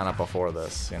Turtles, like, kind of before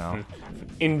this, you know?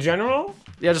 In general,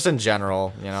 Yeah, just in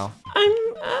general, you know?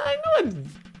 I know a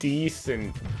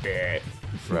decent bit.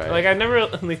 Right. Like, I never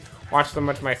really watched them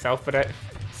much myself, but I've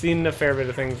seen a fair bit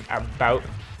of things about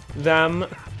them.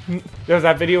 There was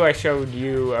that video I showed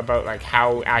you about, like,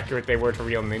 how accurate they were to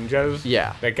real ninjas.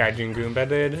 Yeah. That Gaijin Goomba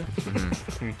did.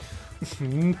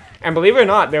 And believe it or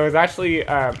not, there was actually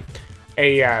a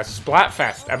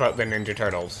Splatfest about the Ninja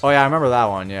Turtles. Oh, yeah, I remember that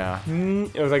one, yeah.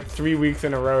 It was like 3 weeks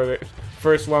in a row. The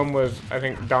first one was, I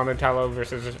think, Donatello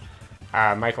versus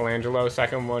Michelangelo.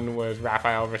 Second one was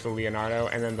Raphael versus Leonardo.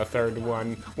 And then the third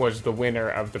one was the winner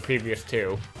of the previous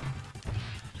two.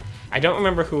 I don't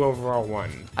remember who overall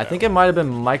won. I think it might have been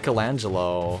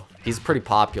Michelangelo. He's pretty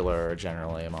popular,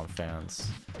 generally, among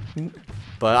fans.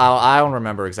 But I don't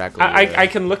remember exactly. I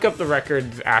can look up the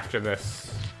records after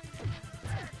this.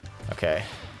 Okay.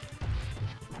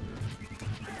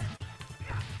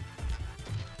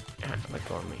 Let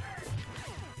go of me.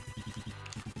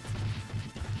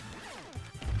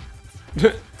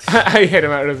 I hit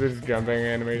him out of his jumping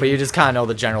animation. But you just kind of know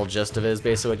the general gist of it, is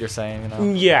basically what you're saying, you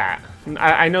know? Yeah,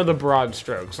 I know the broad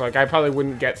strokes. Like, I probably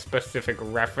wouldn't get specific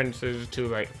references to,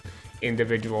 like,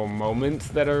 individual moments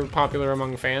that are popular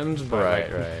among fans, but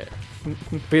Right, like, right.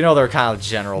 But you know their kind of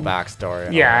general backstory.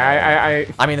 and yeah, all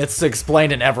that. I mean, it's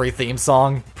explained in every theme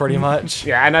song, pretty much.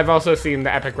 yeah, and I've also seen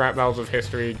the epic rap battles of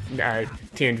history,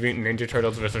 Teenage Mutant Ninja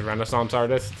Turtles versus Renaissance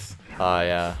artists.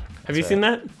 Yeah. Have you seen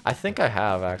that? I think I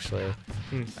have, actually.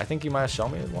 I think you might have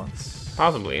shown me it once.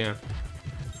 Possibly, yeah.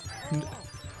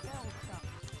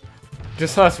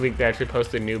 Just last week, they actually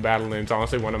posted a new battle, and it's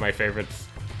honestly one of my favorites.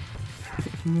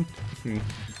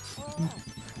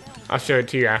 I'll show it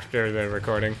to you after the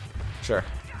recording. Sure.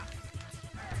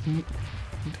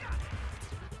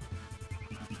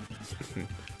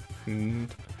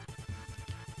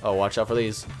 Oh, watch out for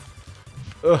these.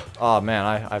 Ugh. Oh, man,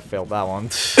 I failed that one.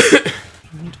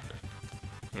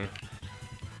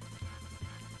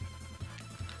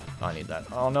 I need that.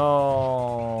 Oh,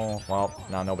 no. Well,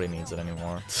 now nobody needs it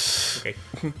anymore. Okay.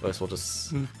 I guess we'll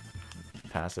just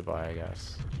pass it by, I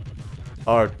guess.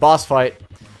 Or boss fight.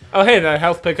 Oh, hey, the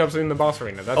health pickup's in the boss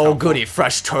arena. That's Oh, helpful. goody,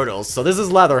 fresh turtles. So this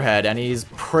is Leatherhead, and he's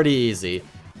pretty easy.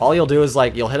 All you'll do is,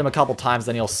 like, you'll hit him a couple times,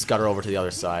 then you'll scutter over to the other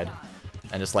side.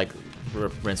 And just, like,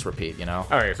 rinse, repeat, you know?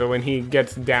 Okay, so when he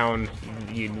gets down,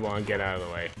 you'd want to get out of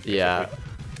the way. Yeah.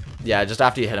 Yeah, just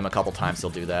after you hit him a couple times,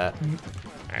 he'll do that.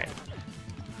 Alright.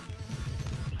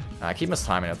 I keep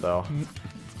mistiming it, though.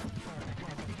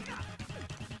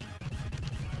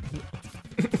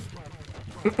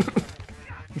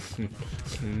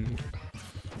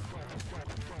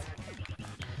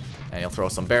 And he'll throw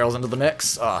some barrels into the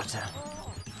mix. Oh, damn.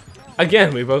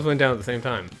 Again, we both went down at the same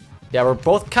time. Yeah, we're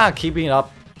both kind of keeping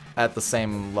up at the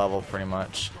same level, pretty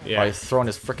much. Yeah. Oh, he's throwing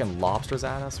his freaking lobsters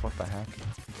at us? What the heck?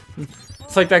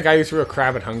 It's like that guy who threw a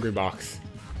crab at Hungry Box.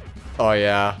 Oh,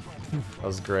 yeah. That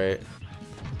was great.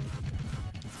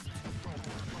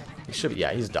 He should be...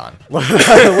 Yeah, he's done.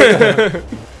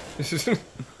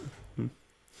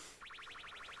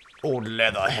 Old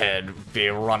Leatherhead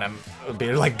be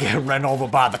like get run over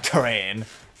by the train.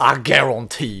 I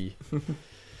guarantee.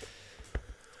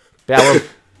 Yeah, we're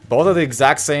both of the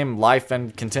exact same life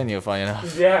and continue, funny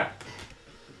enough. Yeah.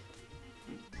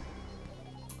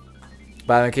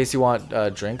 But in case you want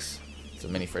drinks, it's a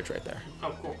mini fridge right there.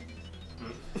 Oh, cool.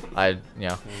 I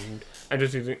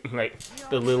just using, like,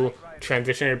 the little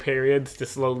transitionary periods to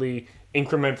slowly,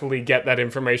 incrementally get that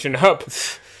information up.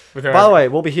 By the way,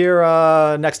 we'll be here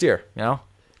next year, you know?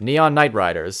 Neon Knight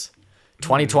Riders,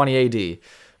 2020 AD.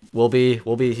 We'll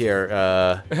be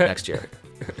here next year.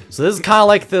 So this is kind of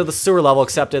like the sewer level,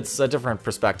 except it's a different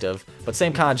perspective, but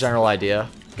same kind of general idea.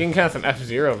 Getting kind of some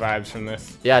F-Zero vibes from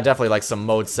this. Yeah, definitely like some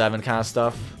Mode 7 kind of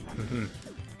stuff.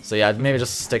 So yeah, maybe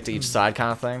just stick to each side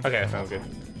kind of thing. Okay, sounds good.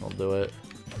 We'll do it.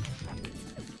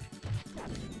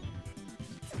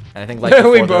 And I think like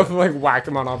we both like whacked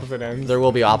him on opposite ends. there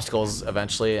will be obstacles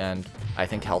eventually, and I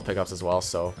think health pickups as well.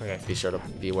 So Okay. be sure to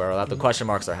be aware of that. The question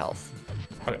marks are health.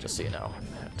 Okay. Just so you know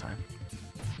ahead of time.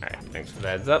 All right, thanks for the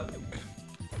heads up.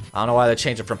 I don't know why they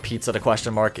changed it from pizza to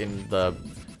question mark in the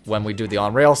when we do the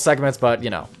on rail segments, but you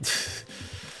know.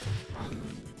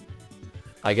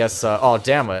 I guess. Oh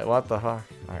damn it! What the fuck?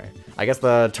 All right. I guess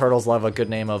the turtles will have a good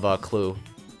name of Clue.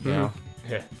 You know.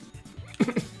 Yeah.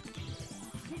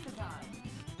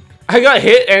 I got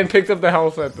hit and picked up the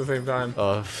health at the same time.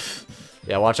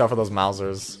 Yeah. Watch out for those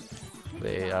Mousers.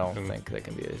 I don't think they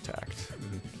can be attacked.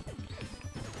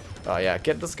 Oh yeah,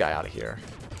 get this guy out of here.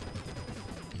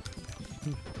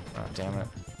 Oh damn it.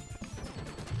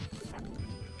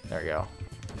 There you go.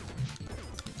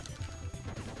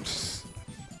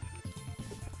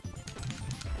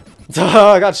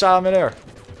 I got shot in midair.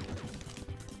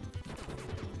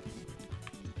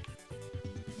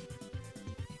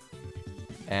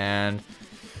 And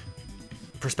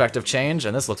perspective change,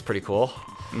 and this looks pretty cool.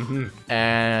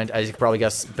 And as you can probably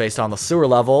guess, based on the sewer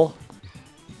level,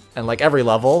 and like every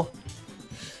level,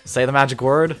 say the magic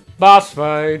word. Boss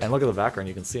fight. And look at the background,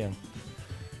 you can see him.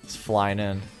 He's flying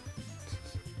in.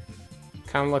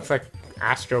 Kind of looks like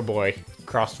Astro Boy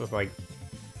crossed with like.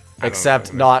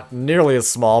 Except not nearly as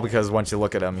small, because once you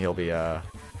look at him, he'll be, you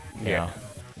know.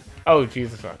 Oh,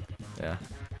 Jesus fuck. Yeah.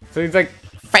 So he's like.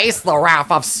 Face the wrath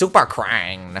of Super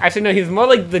Krang. Actually, no, he's more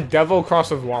like the devil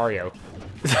crossed with Wario.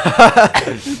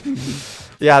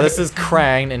 Yeah, this is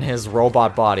Krang in his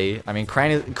robot body. I mean,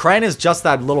 Krang is just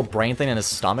that little brain thing in his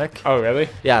stomach. Oh, really?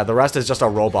 Yeah, the rest is just a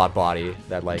robot body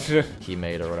that, like, he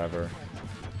made or whatever.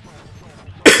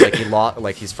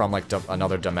 Like he's from like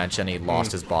another dimension. He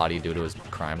lost his body due to his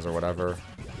crimes or whatever.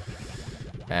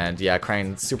 And yeah,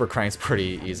 Super Krang's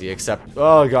pretty easy. Except,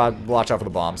 oh god, watch out for the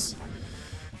bombs.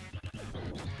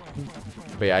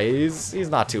 But yeah, he's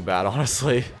not too bad,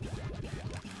 honestly.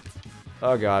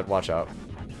 Oh god, watch out.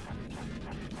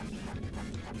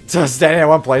 So standing at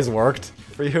one place worked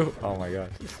for you? Oh my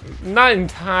god. Not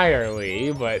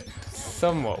entirely, but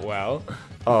somewhat well.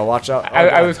 Oh, watch out. Oh,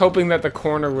 I was hoping that the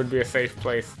corner would be a safe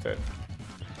place to...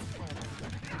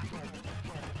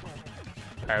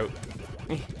 Out.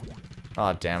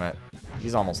 Oh, damn it.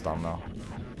 He's almost done, though.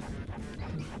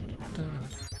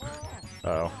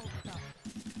 Uh-oh.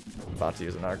 About to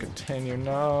use another continue.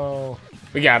 No.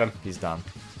 We got him. He's done.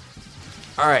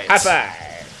 Alright. High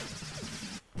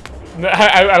five! No,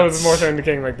 I was more so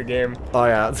indicating like the game. Oh,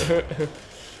 yeah.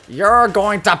 You're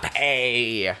going to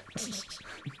pay!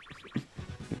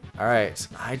 Alright,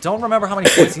 I don't remember how many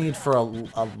points you need for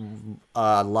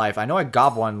a life. I know I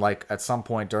got one, like, at some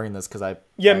point during this, because I...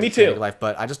 Yeah, me too. Life,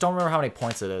 but I just don't remember how many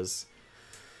points it is.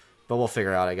 But we'll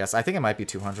figure it out, I guess. I think it might be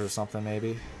 200 or something,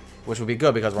 maybe. Which would be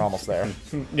good, because we're almost there.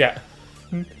 Yeah.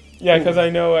 Yeah, because I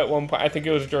know at one point, I think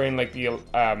it was during, like, the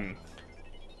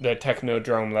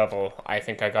Technodrome level, I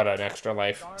think I got an extra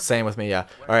life. Same with me, yeah.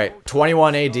 Alright,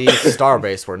 21 AD,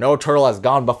 Starbase, where no turtle has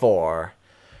gone before.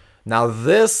 Now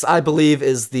this, I believe,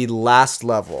 is the last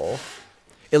level.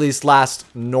 At least last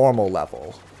normal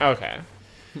level. Okay.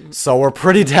 So we're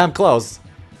pretty damn close.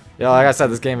 Yeah, like I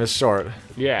said, this game is short.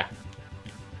 Yeah.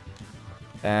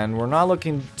 And we're not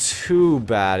looking too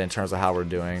bad in terms of how we're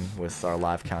doing with our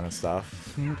live count and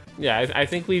stuff. Yeah, I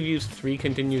think we've used 3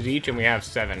 continues each, and we have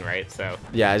 7, right? So.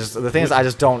 Yeah, the thing is, I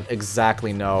just don't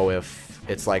exactly know if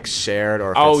it's like shared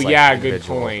or if oh it's like yeah,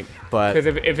 individual. good point. But because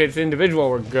if it's individual,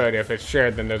 we're good. If it's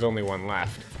shared, then there's only one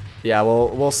left. yeah,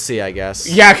 we'll see, I guess.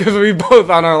 Yeah, because we both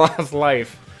on our last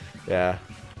life. Yeah.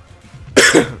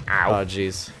 Ow. Oh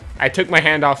jeez. I took my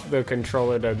hand off the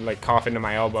controller to like cough into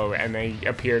my elbow, and they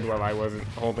appeared while I wasn't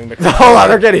holding the controller. Oh,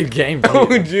 they're getting game.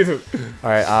 Oh Jesus! All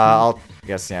right, I'll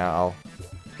guess I'll.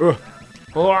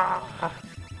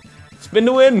 Spin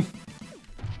to win.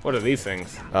 What are these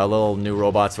things? Little new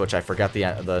robots, which I forgot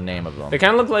the name of them. They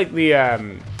kind of look like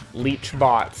the leech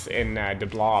bots in the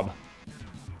Blob.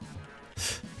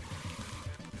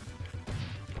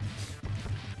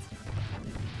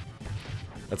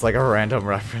 It's like a random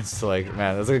reference to like,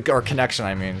 man, it's like, or connection.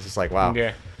 I mean, it's just like, wow.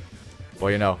 Yeah.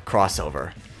 Well, you know,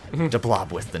 crossover. The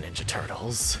Blob with the Ninja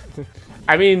Turtles.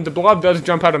 I mean, the Blob does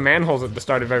jump out of manholes at the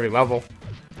start of every level.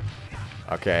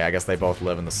 Okay, I guess they both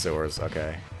live in the sewers.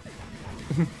 Okay.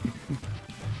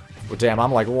 Well, damn,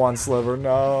 I'm like one sliver.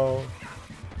 No.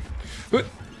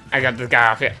 I got this guy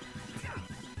off here.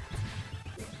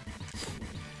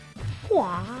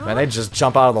 Man, they just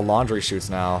jump out of the laundry chutes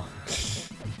now.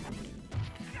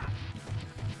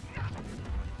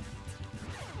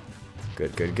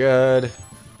 Good, good, good.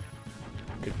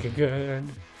 Good, good, good.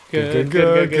 Good,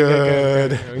 good,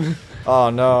 good, good. Oh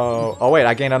no. Oh wait,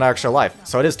 I gained an extra life.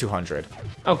 So it is 200.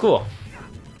 Oh, cool.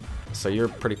 So you're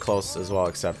pretty close as well,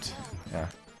 except, yeah.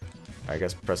 I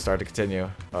guess press start to continue.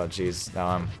 Oh jeez, now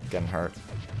I'm getting hurt.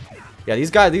 Yeah,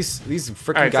 these guys, these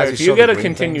freaking Alright, guys. so if you get a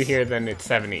continue here, then it's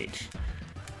 7 each.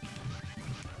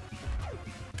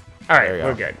 Alright,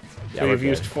 we're good. Yeah, so we've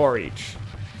used 4 each.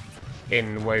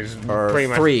 In was or pretty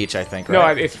much 3 each, I think.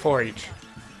 Right? No, it's 4 each.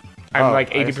 I'm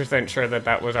like 80% sure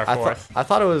that was our 4th. I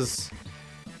thought it was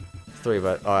 3,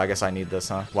 but oh, I guess I need this,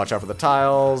 huh? Watch out for the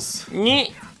tiles.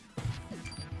 Nyeh.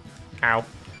 Ow. Oh,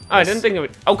 I didn't think of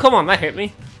it. Oh, come on, that hit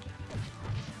me.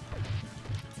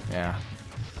 Yeah.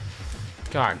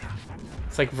 God.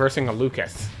 It's like versing a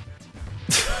Lucas.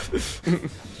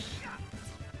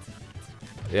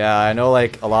 Yeah, I know,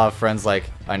 like, a lot of friends, like,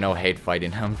 I know hate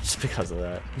fighting him just because of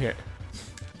that. Yeah.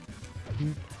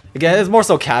 Again, it's more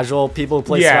so casual people who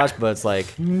play Smash, but it's like,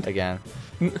 again.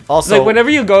 Also, like, whenever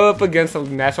you go up against a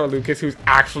Ness or Lucas who's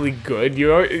actually good,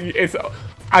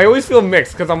 I always feel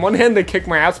mixed, because on one hand they kick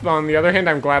my ass, but on the other hand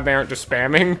I'm glad they aren't just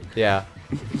spamming. Yeah.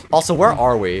 Also, where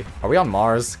are we? Are we on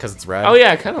Mars? Because it's red. Oh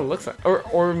yeah, it kind of looks like,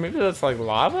 or maybe that's like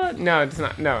lava. No, it's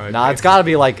not. No. Nah, it's got to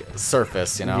be like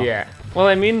surface, you know. Yeah. Well,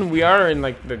 I mean, we are in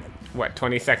like the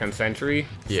 22nd century.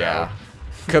 Yeah.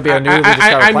 So. Could be a newly discovered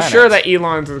I'm planet. sure that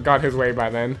Elon's got his way by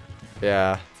then.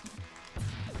 Yeah.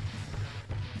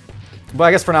 But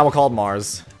I guess for now we'll call it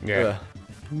Mars. Yeah.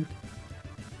 Ugh.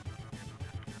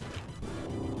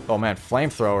 Oh man,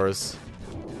 flamethrowers.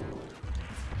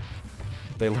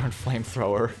 They learned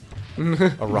flamethrower.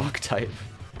 A rock type.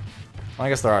 Well, I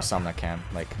guess there are some that can,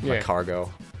 like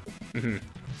cargo.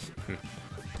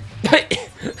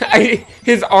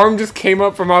 His arm just came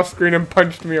up from off screen and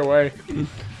punched me away.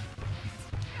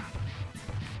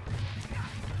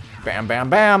 Bam, bam,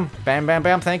 bam. Bam, bam,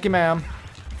 bam. Thank you, ma'am.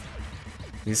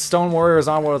 These stone warriors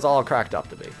aren't what it's all cracked up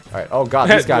to be. Alright, oh god,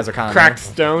 these guys are kind of cracked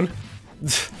stone.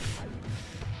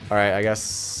 Alright, I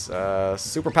guess,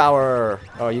 superpower.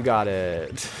 Oh, you got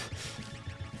it.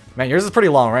 Man, yours is pretty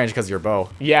long range because of your bow.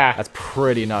 Yeah. That's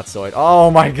pretty nutsoid. Oh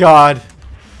my god.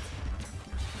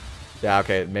 Yeah,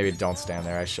 okay, maybe don't stand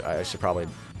there. I should probably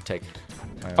take...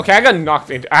 Okay, I got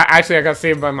knocked into... Actually, I got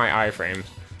saved by my iframe.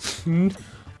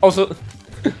 Also...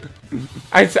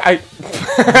 I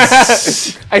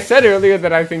said earlier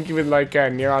that I think you would like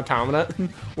Nier Automata.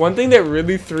 One thing that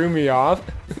really threw me off,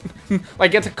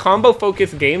 like it's a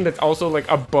combo-focused game that's also like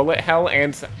a bullet hell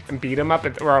and beat 'em up.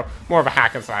 Or more of a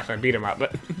hack and slash than beat 'em up,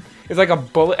 but it's like a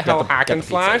bullet hell hack and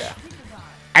slash,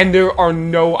 and there are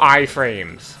no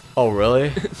iframes. Oh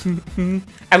really?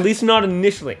 At least not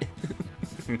initially.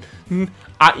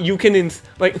 You can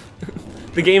like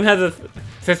the game has a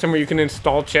system where you can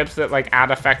install chips that like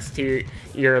add effects to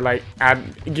your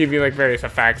give you like various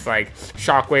effects like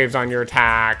shockwaves on your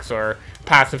attacks or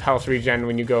passive health regen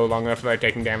when you go long enough without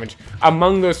taking damage.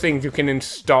 Among those things, you can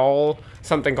install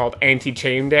something called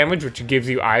anti-chain damage, which gives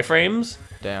you iframes.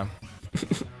 Damn.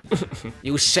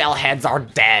 You shellheads are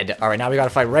dead. All right, now we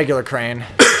gotta fight regular Crane.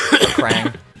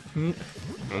 Krang.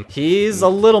 He's a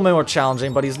little bit more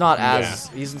challenging, but he's not as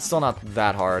he's still not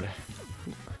that hard.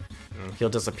 He'll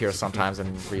disappear sometimes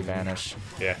and re-vanish.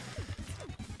 Yeah.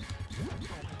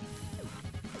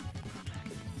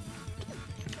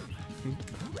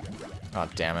 Oh,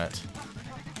 damn it.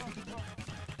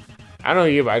 I don't know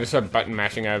you, but I just started button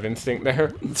mashing out of instinct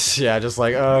there. Yeah, just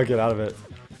like, oh, get out of it.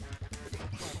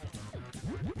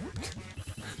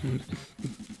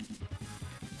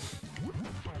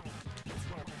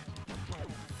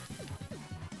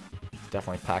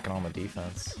 Definitely packing on the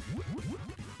defense.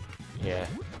 Yeah.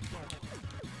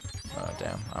 Oh,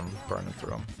 damn. I'm burning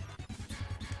through them.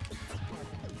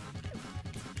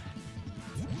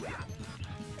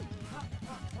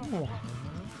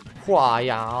 Why,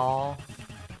 y'all?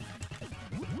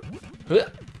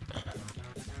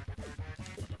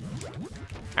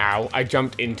 Ow, I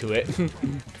jumped into it.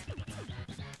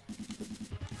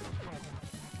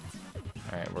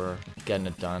 Alright, we're getting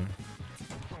it done.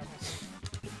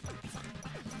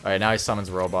 Alright, now he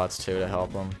summons robots too to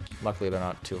help him. Luckily they're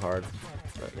not too hard.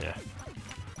 But yeah.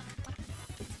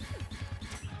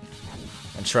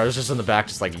 And Shredder's just in the back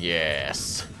just like,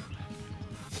 yes.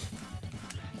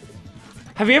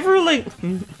 Have you ever like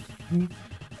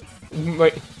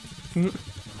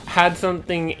had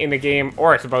something in a game,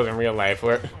 or I suppose in real life,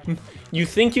 where you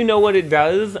think you know what it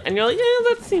does, and you're like, yeah,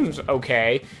 that seems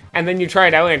okay, and then you try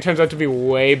it out, and it turns out to be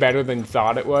way better than you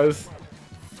thought it was?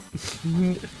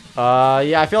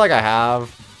 Yeah, I feel like I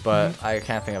have, but I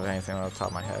can't think of anything off the top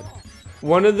of my head.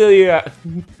 One of the,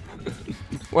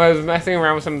 when I was messing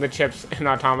around with some of the chips in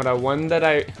Automata, one that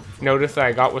I noticed that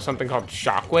I got was something called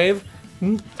Shockwave,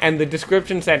 and the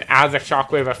description said as a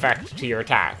shockwave effect to your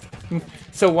attack.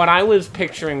 So what I was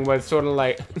picturing was sort of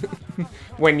like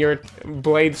when your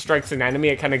blade strikes an enemy,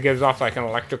 it kind of gives off like an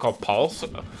electrical pulse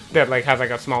that like has like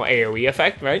a small AoE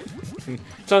effect, right?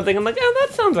 So I'm thinking like, oh,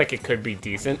 that sounds like it could be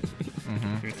decent.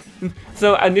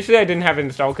 So initially I didn't have it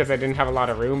installed because I didn't have a lot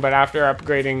of room, but after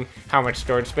upgrading how much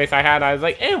storage space I had, I was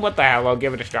like, what the hell, I'll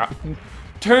give it a shot.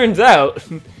 Turns out,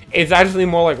 it's actually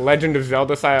more like Legend of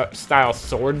Zelda style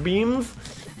sword beams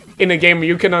in a game where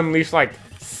you can unleash like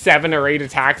 7 or 8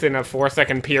 attacks in a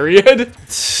 4-second period.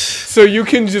 So you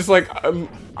can just like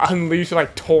unleash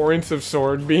like torrents of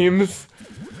sword beams.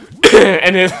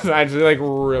 And it's actually like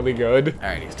really good.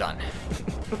 Alright, he's done.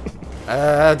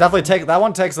 Definitely that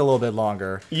one takes a little bit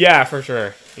longer. Yeah, for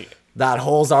sure. That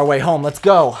hole's our way home. Let's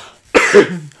go.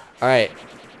 Alright.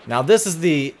 Now this is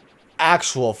the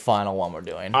actual final one we're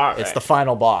doing. All right. It's the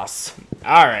final boss.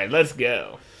 Alright, let's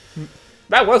go.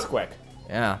 That was quick.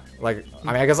 Yeah. Like,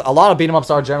 I mean, I guess a lot of beat 'em ups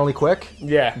are generally quick.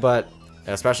 Yeah. But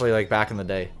especially like back in the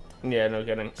day. Yeah, no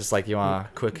kidding. Just like you want a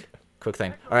quick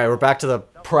thing. Alright, we're back to the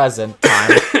present time.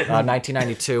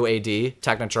 1992 AD.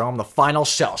 Technodrome, the final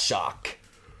shell shock.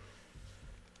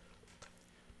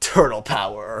 Turtle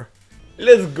power.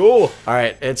 Let's go.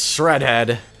 Alright, it's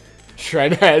Shredhead.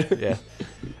 Shredhead. Yeah.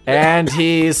 And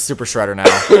he's Super Shredder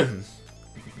now.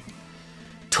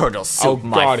 Turtle Soup,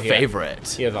 my favorite.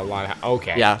 He has a lot of...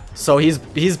 Okay. Yeah, so he's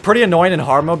pretty annoying in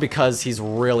hard mode because he's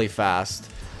really fast.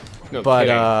 No but,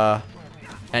 kidding.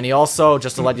 And he also,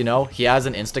 just to let you know, he has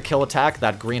an insta-kill attack,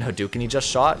 that green Hadouken he just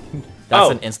shot. That's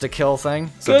an insta-kill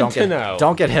thing. So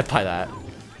don't get hit by that.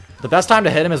 The best time to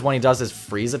hit him is when he does his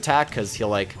freeze attack, because he'll,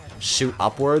 like, shoot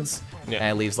upwards, and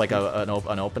it leaves, like, an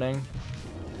opening.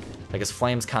 Like, his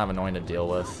flame's kind of annoying to deal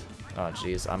with. Oh,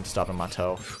 jeez, I'm stubbing my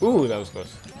toe. Ooh, that was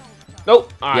close.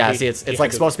 Nope. Yeah, see, it's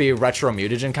like supposed to be retro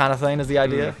mutagen kind of thing is the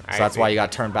idea. So that's why you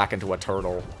got turned back into a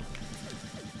turtle.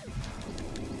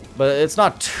 But it's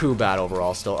not too bad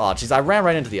overall still. Oh, jeez, I ran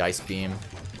right into the ice beam.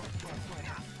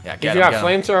 Yeah, get him, got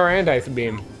flamethrower and ice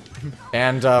beam.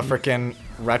 And freaking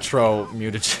retro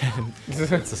mutagen.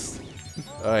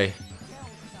 Oy.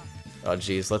 Oh,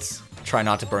 jeez, let's try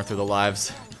not to burn through the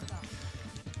lives.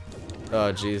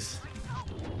 Oh, jeez.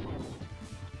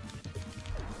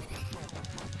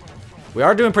 We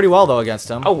are doing pretty well, though, against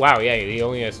him. Oh, wow, yeah, he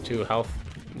only has 2 health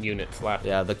units left.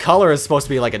 Yeah, the color is supposed to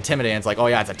be, like, intimidating. It's like, oh,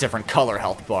 yeah, it's a different color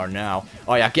health bar now.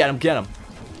 Oh, yeah, get him, get him.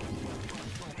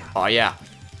 Oh, yeah.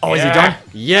 Oh, is he done?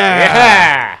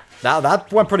 Yeah!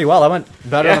 That went pretty well. That went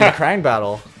better than the Krang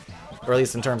battle. Or at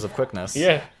least in terms of quickness.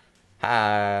 Yeah.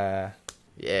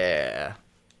 Yeah.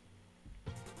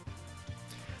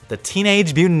 The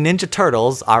Teenage Mutant Ninja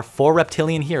Turtles, our 4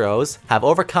 reptilian heroes, have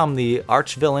overcome the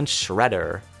arch-villain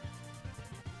Shredder.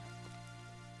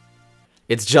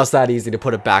 It's just that easy to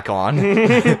put it back on.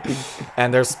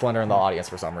 And there's Splinter in the audience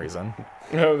for some reason.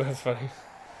 Oh, that's funny.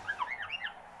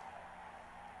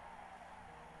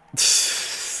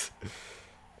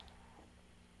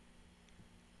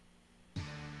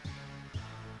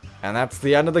 And that's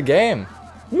the end of the game.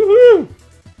 Woohoo!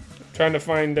 Trying to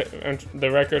find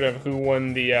the record of who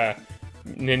won the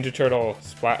Ninja Turtle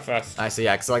Splatfest. I see,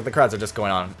 yeah, because like the crowds are just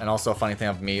going on. And also a funny thing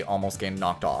of me almost getting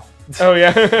knocked off. Oh,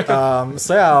 yeah.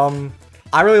 So yeah,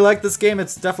 I really like this game.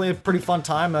 It's definitely a pretty fun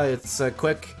time. It's a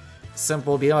quick,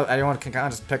 simple beat 'em up. Anyone can kind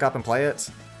of just pick up and play it.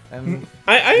 And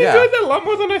I enjoyed that a lot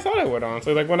more than I thought I would,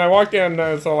 honestly. Like, when I walked in and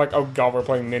I saw, like, oh god, we're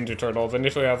playing Ninja Turtles.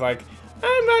 Initially, I was like,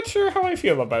 I'm not sure how I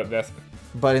feel about this.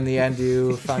 But in the end,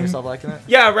 you found yourself liking it?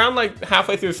 Yeah, around, like,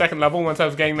 halfway through the second level, once I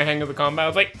was getting the hang of the combat, I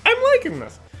was like, I'm liking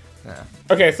this. Yeah.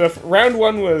 Okay, so round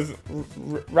 1 was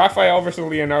Raphael versus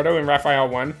Leonardo, and Raphael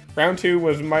won. Round 2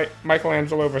 was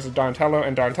Michelangelo versus Donatello,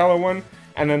 and Donatello won.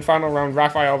 And then final round,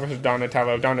 Raphael versus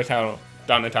Donatello.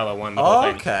 Donatello won the whole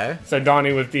thing. Okay. So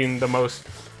Donnie was being the most...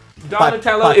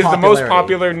 Donatello is the most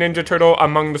popular Ninja Turtle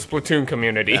among the Splatoon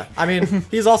community. Yeah. I mean,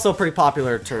 he's also a pretty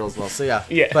popular turtle as well, so yeah.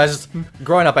 Yeah. But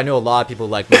growing up, I knew a lot of people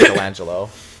like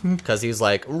Michelangelo. Because he's,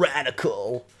 like,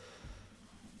 radical.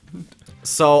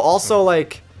 So, also,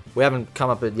 like, we haven't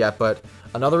come up with it yet, but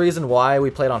another reason why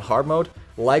we played on hard mode,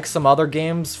 like some other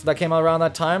games that came out around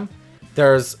that time,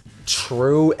 there's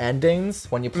true endings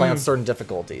when you play on certain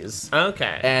difficulties.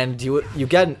 Okay. And you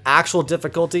get an actual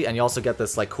difficulty, and you also get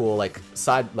this like cool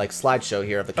slideshow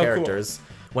here of the characters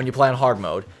when you play on hard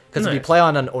mode. Because if you play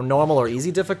on a normal or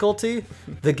easy difficulty,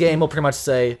 the game will pretty much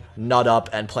say nut up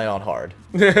and play on hard,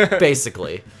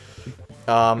 basically.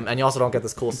 And you also don't get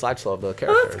this cool slideshow of the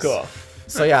characters. That's cool.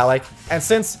 So yeah, like, and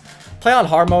since play on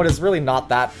hard mode is really not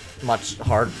that much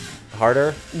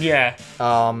harder. Yeah.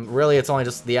 Really, it's only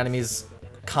just the enemies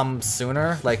come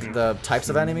sooner, like the types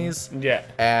of enemies. Yeah.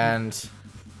 And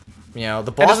you know,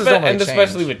 the bosses don't really change.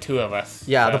 Especially with 2 of us.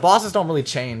 Yeah, so. the bosses don't really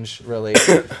change, really,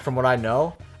 from what I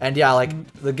know. And yeah,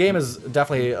 like, the game is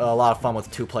definitely a lot of fun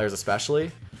with 2 players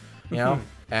especially, you know?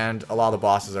 And a lot of the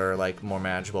bosses are, like, more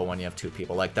manageable when you have 2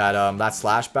 people. Like, that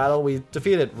Slash battle, we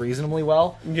defeated reasonably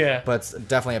well. Yeah. But it's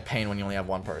definitely a pain when you only have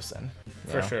 1 person.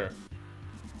 For sure.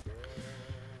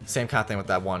 Same kind of thing with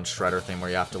that one Shredder thing where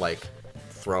you have to, like,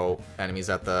 throw enemies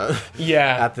at the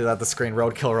at the screen.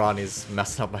 Roadkill Ronnie's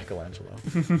messing up Michelangelo.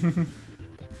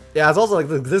 Yeah, it's also like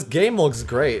this game looks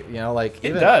great, you know, like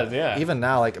it does, yeah. Even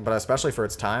now, like, but especially for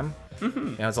its time,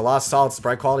 you know, it's a lot of solid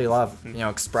sprite quality, a lot of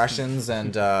expressions,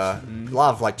 and a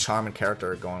lot of like charm and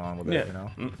character going on with it. You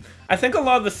know, I think a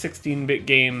lot of the 16-bit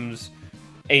games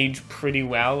age pretty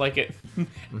well. Like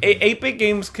 8-bit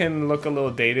games can look a little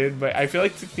dated, but I feel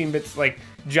like 16-bits like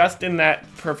just in that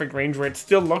perfect range where it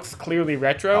still looks clearly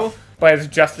retro, but it's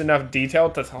just enough detail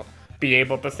to be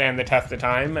able to stand the test of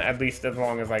time, at least as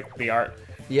long as like the art.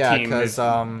 Yeah, because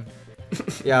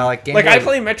yeah, like Game Boy, I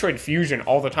play Metroid Fusion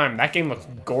all the time. That game looks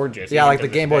gorgeous. Yeah, like the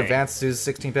Game Boy Advance do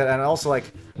 16-bit, and also like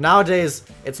nowadays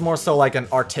it's more so like an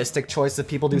artistic choice that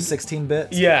people do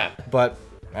 16-bit. Yeah, but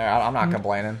I'm not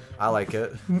complaining. I like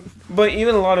it. But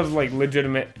even a lot of like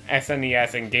legitimate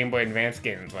SNES and Game Boy Advance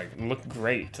games like look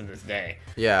great to this day.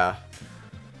 Yeah.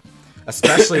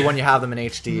 Especially when you have them in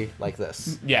HD like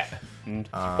this. Yeah.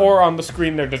 Or on the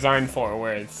screen they're designed for,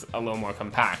 where it's a little more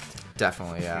compact.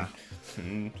 Definitely, yeah.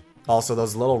 Also,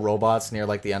 those little robots near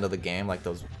like the end of the game, like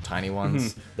those tiny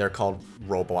ones, they're called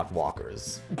robot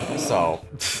walkers. So,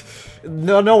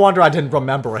 no wonder I didn't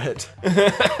remember it.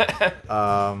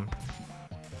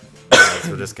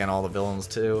 So we're just getting all the villains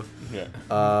too. Yeah.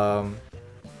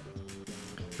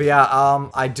 But yeah,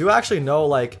 I do actually know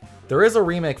like there is a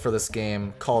remake for this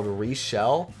game called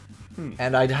Reshell,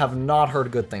 and I have not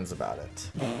heard good things about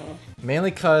it.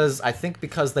 Mainly because I think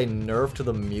because they nerfed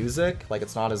the music, like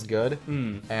it's not as good,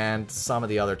 and some of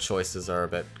the other choices are a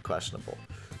bit questionable.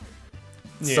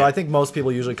 Yeah. So I think most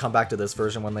people usually come back to this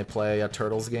version when they play a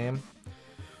Turtles game.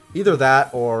 Either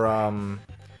that or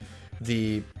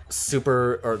the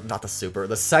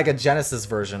Sega Genesis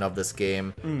version of this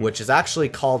game, which is actually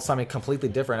called something completely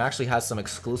different. It actually has some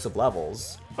exclusive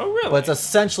levels. Oh, really? But it's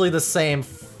essentially the same,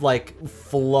 like,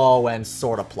 flow and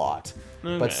sort of plot.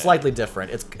 Okay. But slightly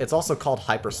different. It's also called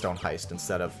Hyperstone Heist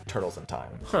instead of Turtles in Time.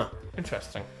 Huh.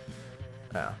 Interesting.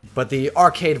 Yeah. But the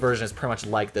arcade version is pretty much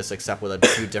like this, except with a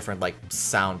few different, like,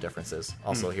 sound differences.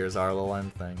 Also, here's our little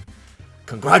end thing.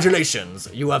 Congratulations!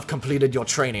 You have completed your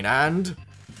training and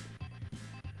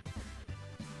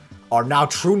are now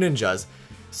true ninjas.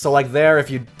 So like there, if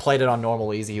you played it on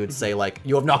normal easy, you would say like,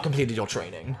 you have not completed your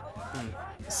training.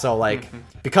 So like,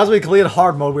 because we completed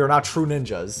hard mode, we are now true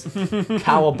ninjas.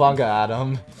 Cowabunga,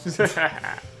 Adam.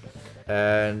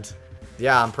 And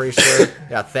yeah, I'm pretty sure.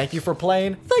 Yeah, thank you for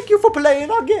playing. Thank you for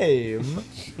playing our game.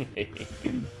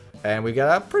 And we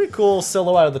got a pretty cool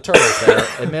silhouette of the turtles there.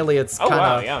 Admittedly, it's kind of. Oh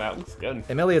wow, yeah, that looks good.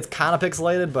 Admittedly, it's kind of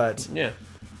pixelated, but yeah,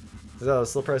 so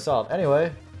it's still pretty solid.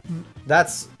 Anyway,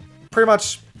 that's pretty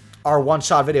much our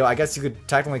one-shot video. I guess you could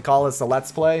technically call this a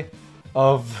let's play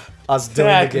of us doing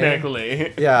the game.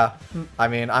 Technically. Yeah. I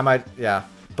mean, I might, yeah.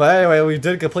 But anyway, we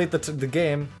did complete the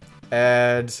game,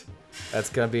 and that's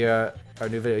gonna be our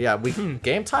new video. Yeah,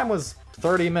 game time was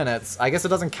 30 minutes. I guess it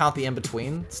doesn't count the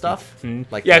in-between stuff.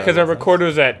 Like yeah, because our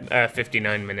recorder's at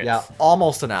 59 minutes. Yeah,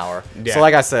 almost an hour. Yeah. So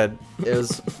like I said, it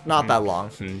was not that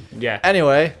long. Yeah.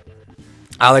 Anyway,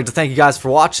 I'd like to thank you guys for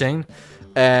watching.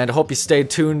 And I hope you stay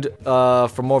tuned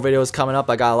for more videos coming up.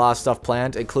 I got a lot of stuff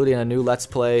planned, including a new Let's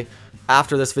Play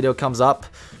after this video comes up.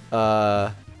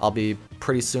 I'll be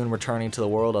pretty soon returning to the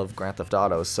world of Grand Theft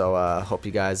Auto, so hope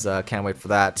you guys can't wait for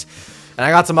that. And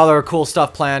I got some other cool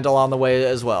stuff planned along the way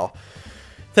as well.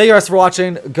 Thank you guys for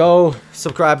watching. Go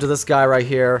subscribe to this guy right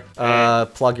here.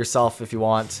 Plug yourself if you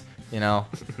want, you know,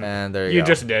 and there you go. You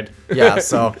just did. Yeah,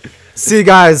 so see you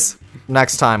guys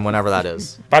next time, whenever that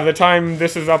is. By the time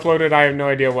this is uploaded, I have no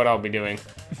idea what I'll be doing.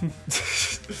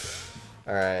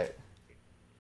 All right.